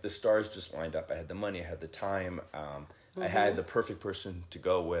 and the stars just lined up. I had the money, I had the time, I had the perfect person to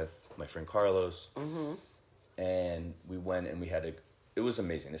go with, my friend Carlos, and we went, and it was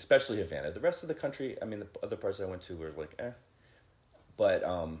amazing, especially Havana. The rest of the country, I mean, the other parts I went to were like, but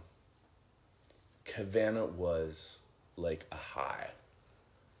Havana was like a high,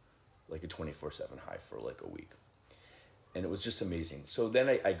 like a 24/7 high for like a week. And it was just amazing. So then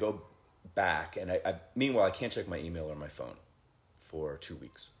I go back, and meanwhile, I can't check my email or my phone for 2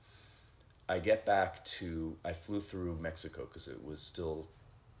 weeks. I get back I flew through Mexico because it was still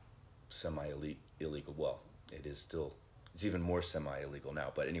semi-illegal. Well, it's even more semi-illegal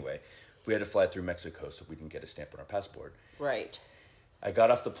now. But anyway, we had to fly through Mexico so we didn't get a stamp on our passport. Right. I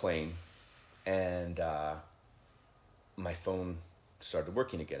got off the plane, and my phone started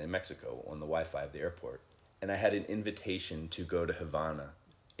working again in Mexico on the Wi-Fi of the airport. And I had an invitation to go to Havana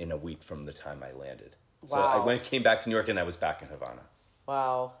in a week from the time I landed. Wow. So I came back to New York, and I was back in Havana.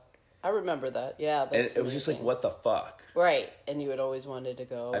 Wow. I remember that. Yeah, that's and it was just like, what the fuck? Right. And you had always wanted to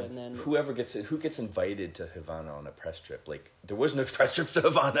go, and then who gets invited to Havana on a press trip? Like, there was no press trips to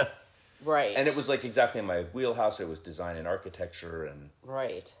Havana. Right. And it was like exactly in my wheelhouse. It was design and architecture and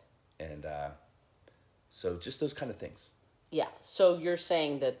right. And so just those kind of things. Yeah. So you're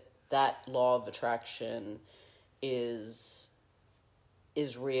saying that law of attraction is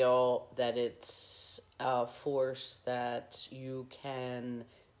real, that it's a force that you can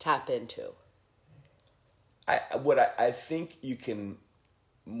tap into. I think you can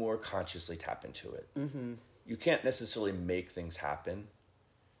more consciously tap into it. Mm-hmm. You can't necessarily make things happen,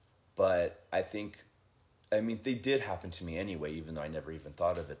 but I mean, they did happen to me anyway, even though I never even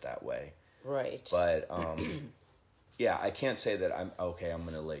thought of it that way. Right. But yeah, I can't say that I'm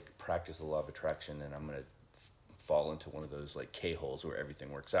going to like practice the law of attraction and I'm going to fall into one of those like K-holes where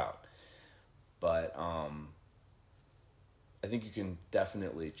everything works out. But I think you can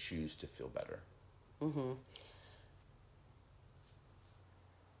definitely choose to feel better. Mm-hmm.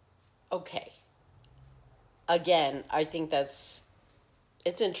 Okay. Again, I think it's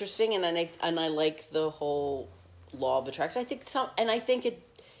interesting, and I like the whole law of attraction. I think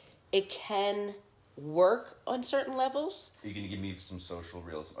it can work on certain levels. Are you going to give me some social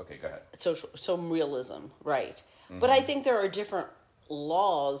realism? Okay, go ahead. Some realism, right? Mm-hmm. But I think there are different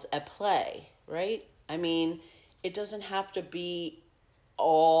laws at play, right? I mean, it doesn't have to be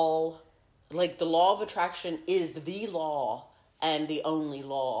all, like, the law of attraction is the law and the only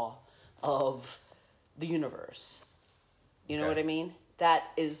law of the universe. You know what I mean? That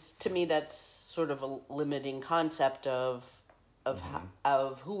is, to me, that's sort of a limiting concept of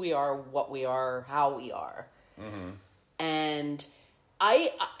of who we are, what we are, how we are. And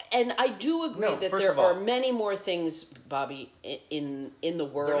I do agree that there are many more things, Bobby, in the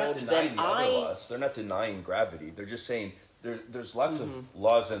world than They're not denying gravity. They're just saying there's lots of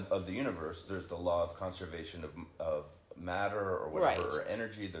laws of the universe. There's the law of conservation of matter or whatever, or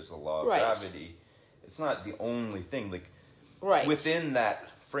energy. There's the law of gravity. It's not the only thing. Like within that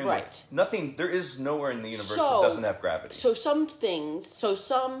framework, there is nowhere in the universe that doesn't have gravity. So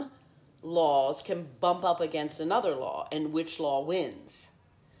some laws can bump up against another law, and which law wins,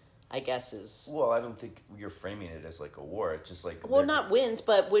 I guess is... Well, I don't think you're framing it as like a war. It's just like... Well, not wins,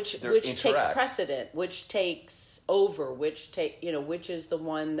 but which takes precedent, which takes over, which is the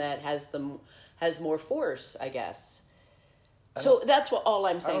one that has more force, I guess. So that's what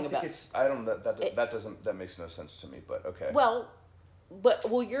I'm saying about... That makes no sense to me, but okay. Well,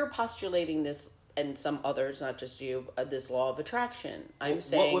 you're postulating this, and some others, not just you, this law of attraction. I'm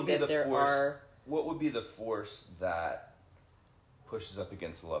saying that there are... What would be the force that pushes up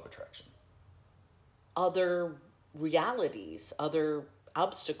against the law of attraction? Other realities, other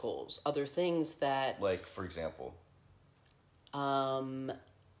obstacles, other things that... Like, for example?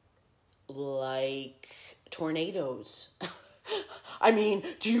 Like tornadoes. I mean,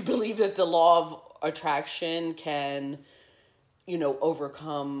 do you believe that the law of attraction can,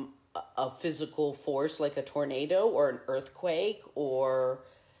 overcome a physical force like a tornado or an earthquake, or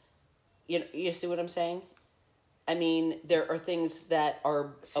you see what I'm saying? I mean, there are things that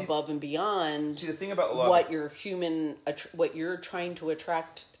are above and beyond. See, the thing about what you're trying to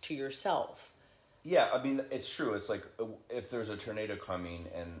attract to yourself. Yeah, I mean, it's true. It's like if there's a tornado coming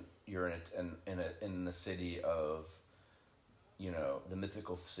and you're in the city of, the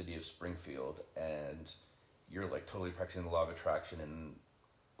mythical city of Springfield, and you're like totally practicing the law of attraction and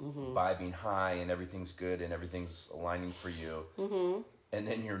vibing high, and everything's good and everything's aligning for you. And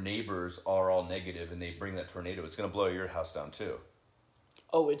then your neighbors are all negative and they bring that tornado. It's going to blow your house down too.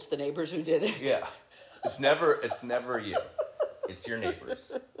 Oh, it's the neighbors who did it? Yeah. It's never you. It's your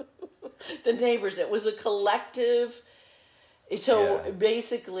neighbors. The neighbors. It was a collective. So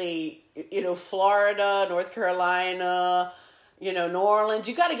basically, Florida, North Carolina, New Orleans,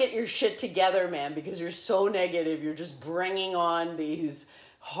 you got to get your shit together, man, because you're so negative. You're just bringing on these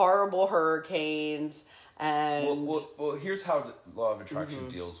horrible hurricanes. And well, here's how the law of attraction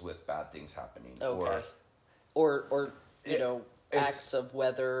deals with bad things happening. Okay. Or acts of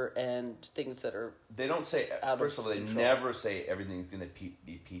weather and things that are... They don't say... First of all, they never say everything's going to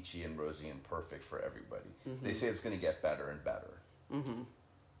be peachy and rosy and perfect for everybody. They say it's going to get better and better.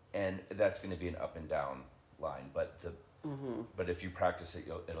 And that's going to be an up and down line. But but if you practice it,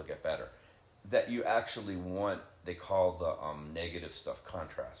 it'll get better. That you actually want... They call the negative stuff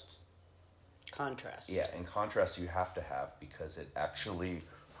contrast. Contrast. Yeah, and contrast you have to have, because it actually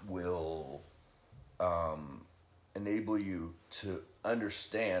will enable you to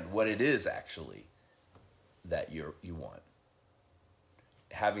understand what it is actually that you want.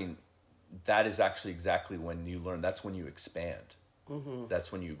 Having that is actually exactly when you learn. That's when you expand.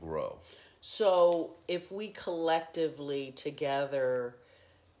 That's when you grow. So if we collectively together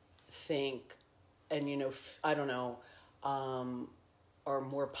think, and I don't know, are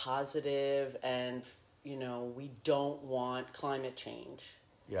more positive, and we don't want climate change.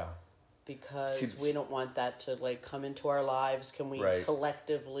 Yeah. Because we don't want that to come into our lives. Can we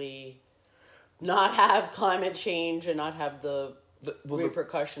collectively not have climate change and not have the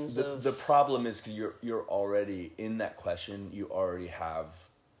repercussions of... The problem is you're already in that question. You already have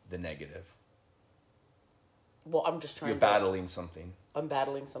the negative. Well, I'm just trying You're battling something. I'm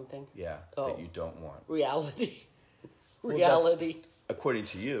battling something? Yeah, that you don't want. Reality. According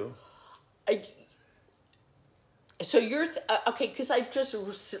to you. So you're... okay, because I'm just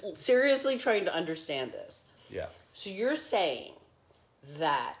seriously trying to understand this. Yeah. So you're saying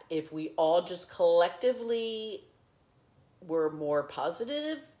that if we all just collectively were more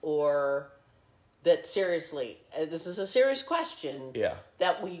positive, or that seriously, this is a serious question,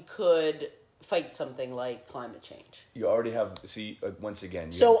 that we could fight something like climate change? You already have... See, once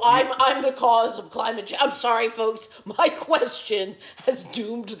again... I'm the cause of climate change. I'm sorry, folks. My question has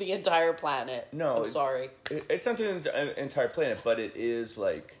doomed the entire planet. No. I'm sorry. It's not doing the entire planet, but it is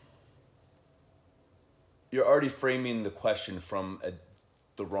like... You're already framing the question from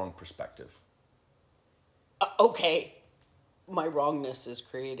the wrong perspective. Okay. My wrongness is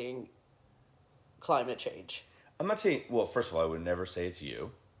creating climate change? I'm not saying. Well, first of all, I would never say it's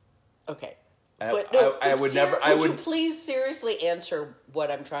you. Okay. But no, I would never. Would you please seriously answer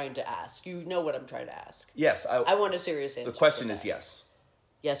what I'm trying to ask? You know what I'm trying to ask. Yes, I want a serious answer. The question is yes.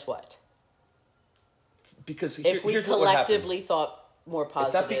 Yes, what? Because if we collectively thought more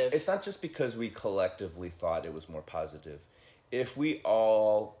positive, it's not just because we collectively thought it was more positive. If we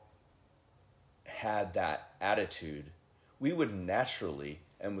all had that attitude, we would naturally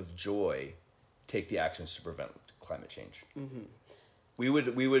and with joy take the actions to prevent climate change. Mm-hmm. We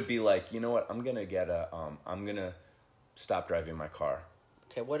would be like, you know what? I'm gonna stop driving my car.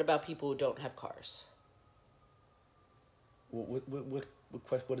 Okay. What about people who don't have cars?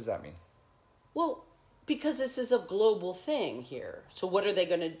 What does that mean? Well, because this is a global thing here. So what are they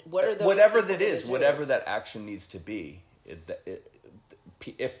going to? What are those? Whatever that is, whatever that action needs to be.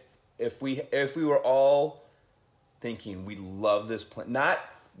 If we were all thinking we love this planet,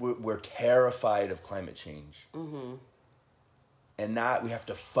 we're terrified of climate change. Mm-hmm. And not we have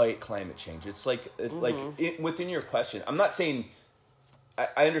to fight climate change. It's like within your question. I'm not saying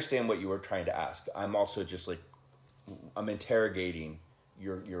I understand what you were trying to ask. I'm also just like I'm interrogating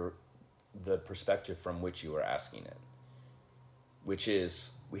the perspective from which you are asking it, which is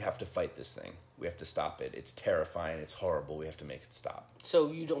we have to fight this thing. We have to stop it. It's terrifying. It's horrible. We have to make it stop.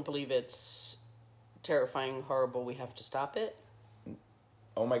 So you don't believe it's terrifying, horrible? We have to stop it?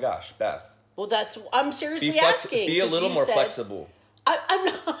 Oh my gosh, Beth. Well, I'm seriously asking. Be a little more flexible. I'm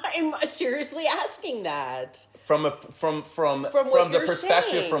not. I'm seriously asking that. From the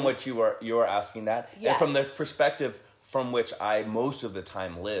perspective saying. From which you are asking that, yes. And from the perspective from which I most of the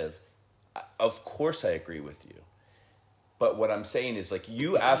time live, of course I agree with you. But what I'm saying is, like,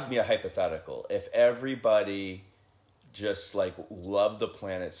 you asked me a hypothetical. If everybody just like loved the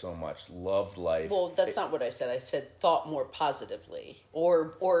planet so much, loved life. Well, that's not what I said. I said thought more positively,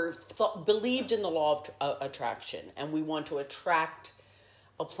 or believed in the law of attraction, and we want to attract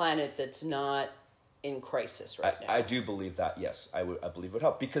a planet that's not in crisis right now. I do believe that. Yes, I believe it would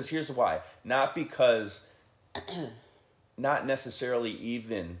help, because here's why. Not necessarily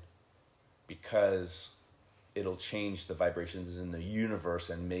even because it'll change the vibrations in the universe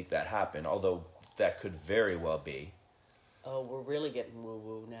and make that happen, although that could very well be. Oh, we're really getting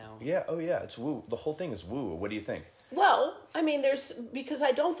woo-woo now. Yeah, oh yeah, it's woo. The whole thing is woo. What do you think? Well, I mean, because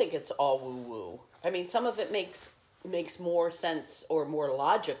I don't think it's all woo-woo. I mean, some of it makes more sense or more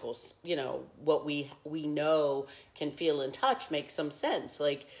logical. You know, what we know, can feel and touch makes some sense.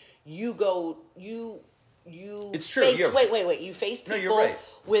 Like, it's true. Wait. You face people you're right.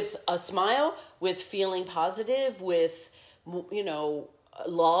 With a smile, with feeling positive, with, you know,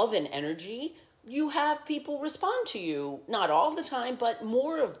 love and energy. You have people respond to you, not all the time, but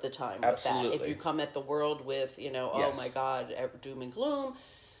more of the time. Absolutely. With that. If you come at the world with, you know, yes. Oh my God, doom and gloom,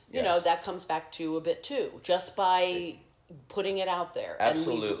 you yes. know, that comes back to a bit too, just by putting it out there.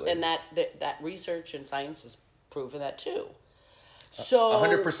 Absolutely. And that research and science has proven that too. So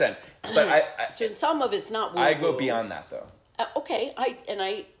 100%. But so some of it's not woo-woo. I go beyond that though. Okay,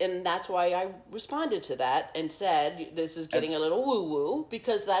 and that's why I responded to that and said this is getting a little woo-woo,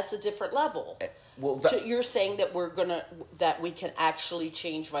 because that's a different level. Well, so you're saying that that we can actually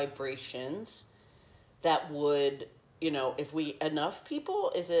change vibrations that would, you know, if we enough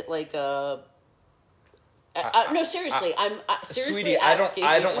people, is it like a no, seriously, I'm seriously sweetie, asking.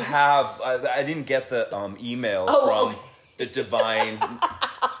 I don't have. I didn't get the email from the divine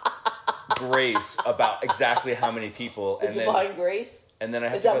grace about exactly how many people. The divine grace. And then I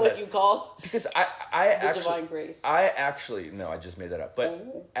have is to that go what you call? Because I the actually divine grace. No, I just made that up.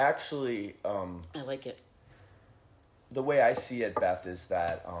 But actually, I like it. The way I see it, Beth, is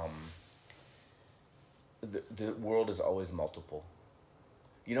that the world is always multiple.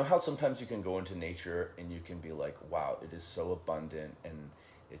 You know how sometimes you can go into nature and you can be like, wow, it is so abundant and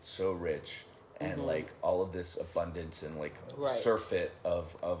it's so rich and like all of this abundance and like surfeit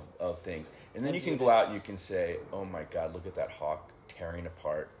of things. And then you can go out and you can say, oh my God, look at that hawk tearing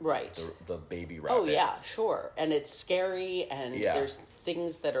apart the baby rabbit. Oh yeah, sure. And it's scary, and there's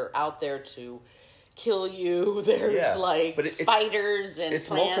things that are out there to kill you. There's spiders and it's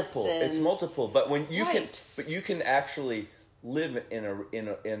plants. Multiple. And... It's multiple. But when you you can actually live in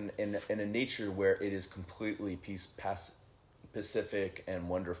a nature where it is completely pacific and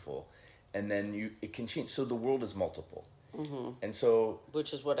wonderful, and then it can change. So the world is multiple, and so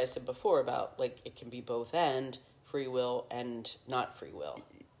which is what I said before about like it can be both and free will and not free will.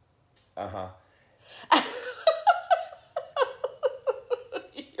 Your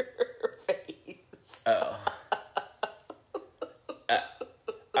face.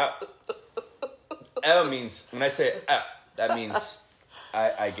 Means when I say that means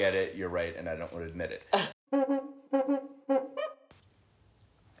I get it. You're right, and I don't want to admit it.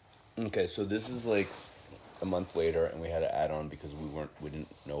 Okay, so this is like a month later, and we had to add on because we didn't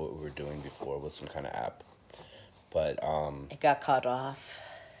know what we were doing before with some kind of app. But it got cut off.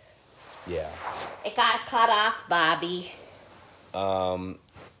 Yeah. It got cut off, Bobby.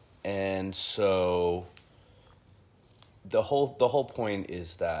 And so the whole point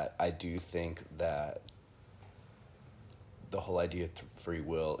is that I do think that the whole idea of free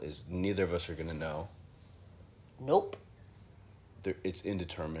will is neither of us are going to know. Nope. It's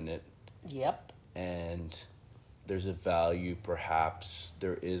indeterminate. Yep. And there's a value, perhaps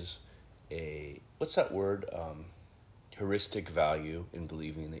there is what's that word? Heuristic value in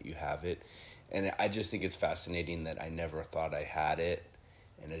believing that you have it. And I just think it's fascinating that I never thought I had it,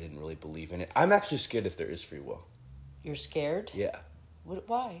 and I didn't really believe in it. I'm actually scared if there is free will. You're scared? Yeah.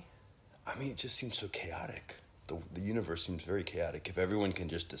 Why? I mean, it just seems so chaotic. The universe seems very chaotic. If everyone can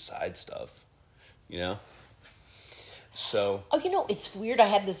just decide stuff, you know? So... Oh, it's weird. I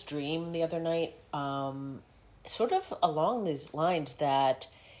had this dream the other night, sort of along these lines that,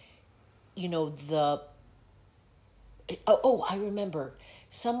 I remember.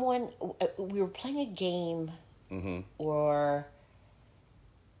 We were playing a game, or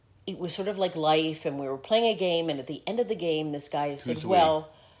it was sort of like life, and we were playing a game, and at the end of the game, this guy said,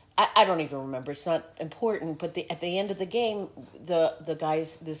 I don't even remember, it's not important, but at the end of the game,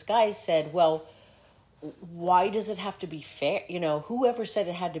 this guy said, well, why does it have to be fair? Whoever said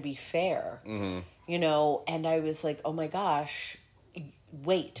it had to be fair, and I was like, oh my gosh,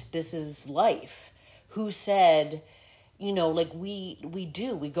 wait, this is life. Who said... we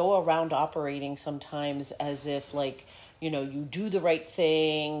go around operating sometimes as if you do the right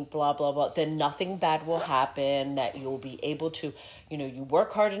thing, blah, blah, blah, then nothing bad will happen, that you'll be able to, you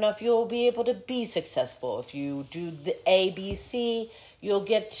work hard enough, you'll be able to be successful. If you do the A, B, C, you'll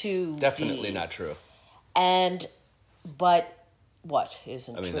get to Definitely D. not true. But what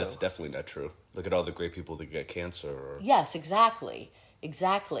isn't true? I mean, that's definitely not true. Look at all the great people that get cancer. Yes, exactly.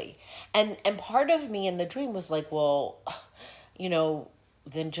 And part of me in the dream was like, well,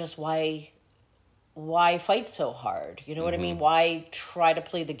 then just why fight so hard? You know what I mean? Why try to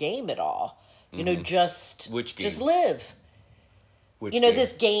play the game at all? Which game? Just live. Which game?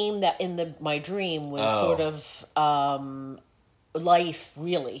 This game that in my dream was sort of life,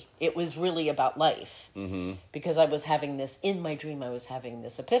 really. It was really about life. Because I was having this, in my dream, I was having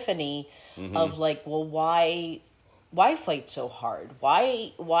this epiphany of like, well, why fight so hard?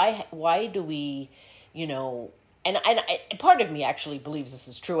 Why do we, and part of me actually believes this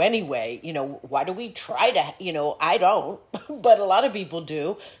is true anyway. Why do we try to, I don't, but a lot of people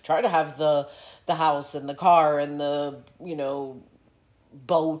do try to have the house and the car and the,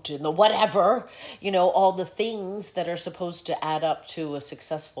 boat and the whatever, all the things that are supposed to add up to a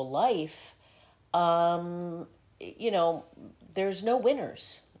successful life. There's no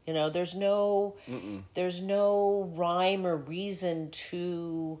winners. There's no rhyme or reason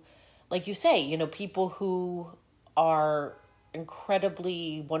to, like you say, people who are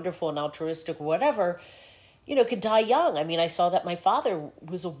incredibly wonderful and altruistic or whatever, could die young. I mean, I saw that my father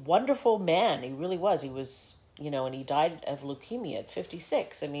was a wonderful man. He really was. He was, and he died of leukemia at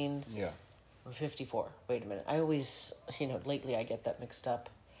 56. I mean, yeah, or 54. Wait a minute. I always, lately I get that mixed up.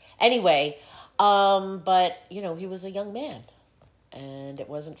 Anyway, but, he was a young man. And it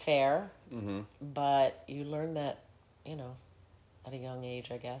wasn't fair, but you learn that, at a young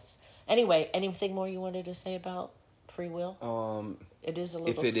age, I guess. Anyway, anything more you wanted to say about free will? It is a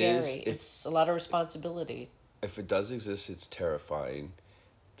little scary. It's a lot of responsibility. If it does exist, it's terrifying.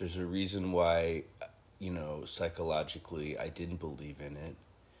 There's a reason why, psychologically, I didn't believe in it,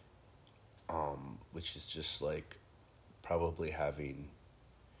 which is just like probably having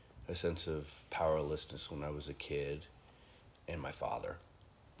a sense of powerlessness when I was a kid. And my father,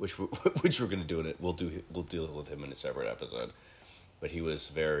 which we're going to do in it. We'll deal with him in a separate episode, but he was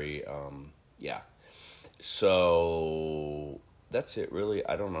very So that's it, really.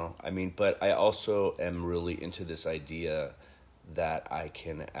 I don't know. I mean, but I also am really into this idea that I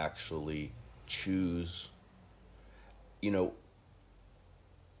can actually choose. I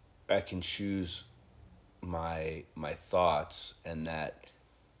can choose my thoughts, and that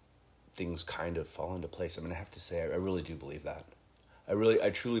things kind of fall into place. I mean, I have to say, I really do believe that. I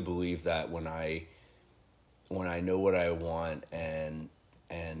truly believe that when I know what I want and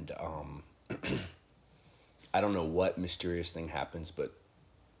I don't know what mysterious thing happens, but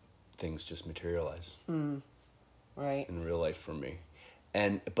things just materialize. Right. In real life for me.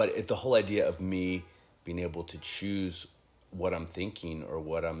 But the whole idea of me being able to choose what I'm thinking or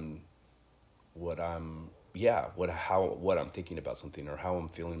what I'm what I'm thinking about something or how I'm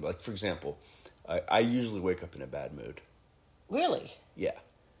feeling. Like, for example, I usually wake up in a bad mood. Really? Yeah.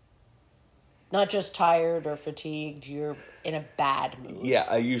 Not just tired or fatigued, you're in a bad mood. Yeah,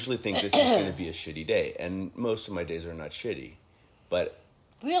 I usually think this is going to be a shitty day, and most of my days are not shitty. But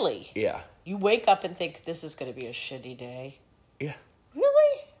really? yeah. You wake up and think this is going to be a shitty day? Yeah.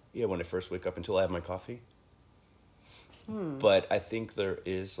 Really? Yeah, when I first wake up until I have my coffee. But I think there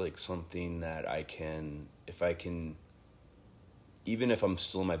is like something that even if I'm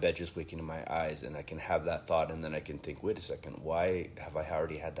still in my bed just waking in my eyes and I can have that thought and then I can think, wait a second, why have I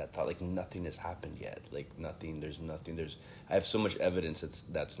already had that thought? Like nothing has happened yet. Like I have so much evidence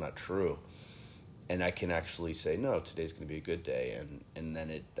that's not true. And I can actually say, no, today's going to be a good day. And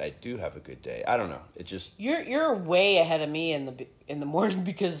then I do have a good day. I don't know. It just... You're way ahead of me in the morning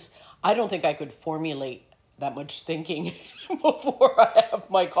because I don't think I could formulate that much thinking before I have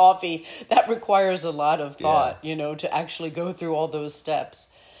my coffee. That requires a lot of thought, to actually go through all those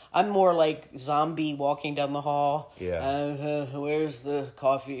steps. I'm more like zombie walking down the hall. Yeah. Where's the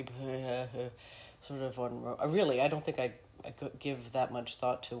coffee? Sort of on. Really, I don't think I could give that much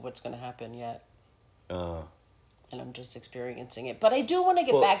thought to what's going to happen yet. And I'm just experiencing it. But I do want to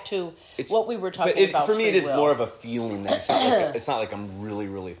get back to what we were talking about. For me, it is will. more of a feeling than it's not like I'm really,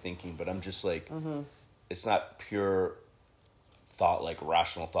 really thinking, but I'm just like... Mm-hmm. It's not pure thought, like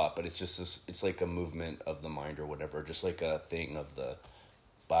rational thought, but it's just it's like a movement of the mind or whatever, just like a thing of the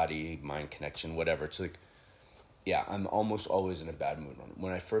body-mind connection, whatever. It's like, yeah, I'm almost always in a bad mood.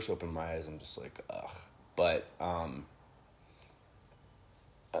 When I first open my eyes, I'm just like, ugh. But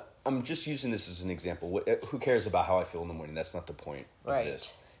I'm just using this as an example. Who cares about how I feel in the morning? That's not the point of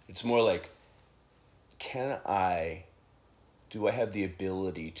this. It's more like, do I have the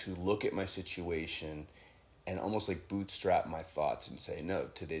ability to look at my situation and almost like bootstrap my thoughts and say, no,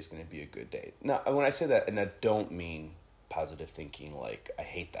 today's going to be a good day. Now, when I say that, and I don't mean positive thinking, like I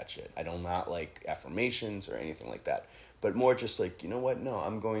hate that shit. I do not like affirmations or anything like that. But more just like, you know what? No,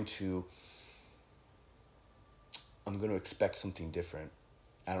 I'm going to expect something different.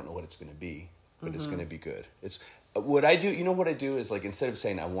 I don't know what it's going to be, but it's going to be good. It's what I do. You know what I do is like, instead of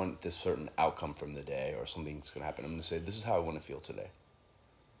saying I want this certain outcome from the day or something's going to happen, I'm going to say, this is how I want to feel today.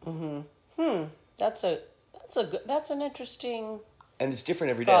 That's an interesting. And it's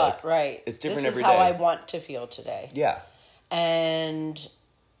different every day. Thought, right. It's different every day. This is how I want to feel today. Yeah. And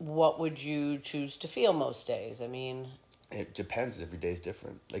what would you choose to feel most days? I mean, it depends. Every day is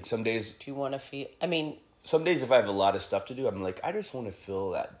different. Like some days. Do you want to feel? I mean, some days if I have a lot of stuff to do, I'm like, I just want to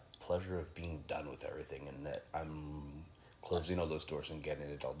feel that pleasure of being done with everything, and that I'm closing all those doors and getting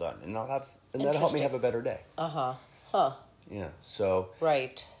it all done, and that'll help me have a better day. Yeah. So.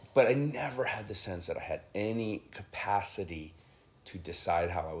 Right. But I never had the sense that I had any capacity to decide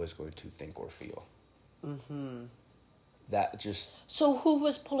how I was going to think or feel. Mm-hmm. That just... So who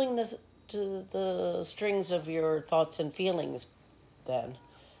was pulling the strings of your thoughts and feelings then?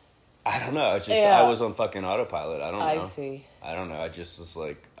 I don't know. I was on fucking autopilot. I don't know. I see. I don't know. I just was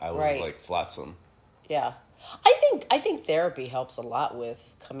like, I was like flotsam. Yeah. I think therapy helps a lot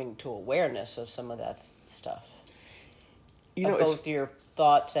with coming to awareness of some of that stuff. Both your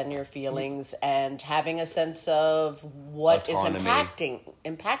thoughts and your feelings, and having a sense of what autonomy is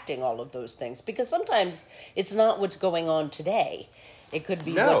impacting all of those things. Because sometimes it's not what's going on today. It could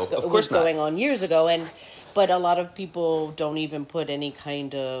be what's going on years ago. But a lot of people don't even put any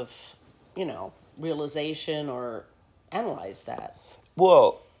kind of, realization or analyze that.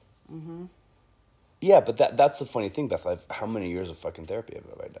 Well, yeah, but that's the funny thing, Beth. How many years of fucking therapy have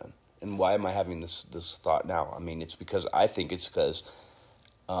I done? And why am I having this thought now? I mean, it's because I started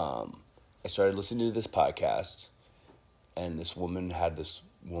listening to this podcast, and this woman had this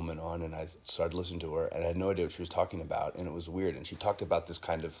woman on, and I started listening to her, and I had no idea what she was talking about, and it was weird. And she talked about this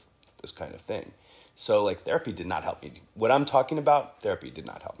kind of thing. So, like, therapy did not help me. What I'm talking about, therapy did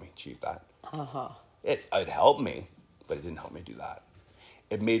not help me achieve that. It helped me, but it didn't help me do that.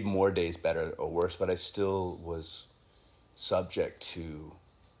 It made more days better or worse, but I still was subject to,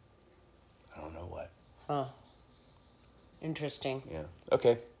 I don't know what. Interesting. Yeah.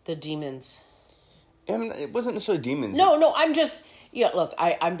 Okay. The demons. It wasn't necessarily demons. No, I'm just... Yeah, look,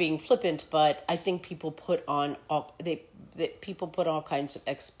 I'm being flippant, but I think people put on... people put all kinds of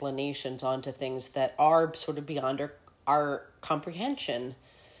explanations onto things that are sort of beyond our comprehension,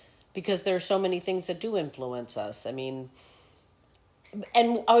 because there are so many things that do influence us. I mean...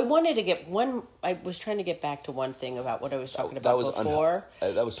 And I wanted to I was trying to get back to one thing about what I was talking about before.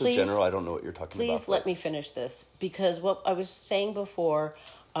 That was so general, I don't know what you're talking about. Please let me finish this, because what I was saying before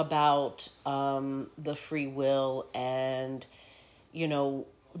about the free will and,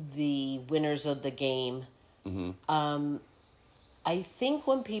 the winners of the game I think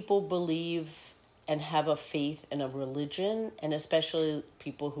when people believe and have a faith in a religion, and especially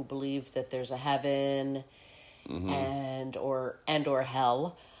people who believe that there's a heaven and or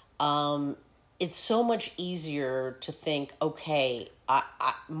hell, it's so much easier to think, okay, I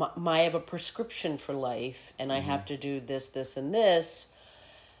have a prescription for life, and I have to do this, this, and this,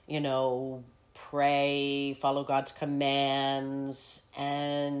 pray, follow God's commands,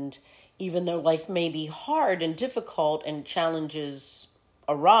 and even though life may be hard and difficult and challenges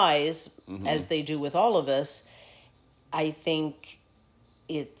arise, as they do with all of us, I think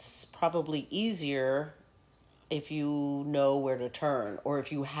it's probably easier if you know where to turn, or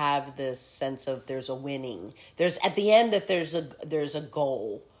if you have this sense of there's a winning. There's at the end that there's a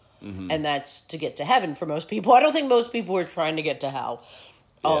goal, and that's to get to heaven for most people. I don't think most people are trying to get to hell.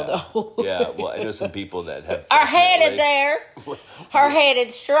 Yeah. Although, Well, I know some people that have are headed there, are headed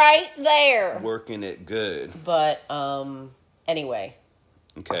straight there, working it good. But anyway,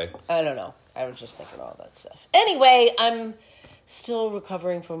 Okay. I don't know. I was just thinking all that stuff. Anyway, I'm still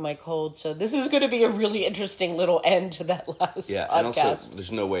recovering from my cold, so this is going to be a really interesting little end to that last podcast. And also,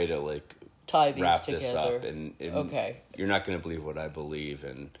 there's no way to tie these wrap together. this up, and okay, you're not going to believe what I believe,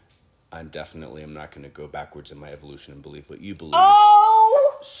 and I'm not going to go backwards in my evolution and believe what you believe.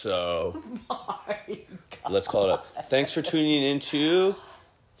 Oh, so my God. Let's call it up. Thanks for tuning into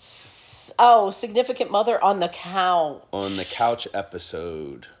Significant Mother on the Couch. On the Couch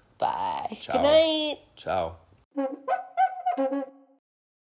episode. Bye. Ciao. Good night. Ciao.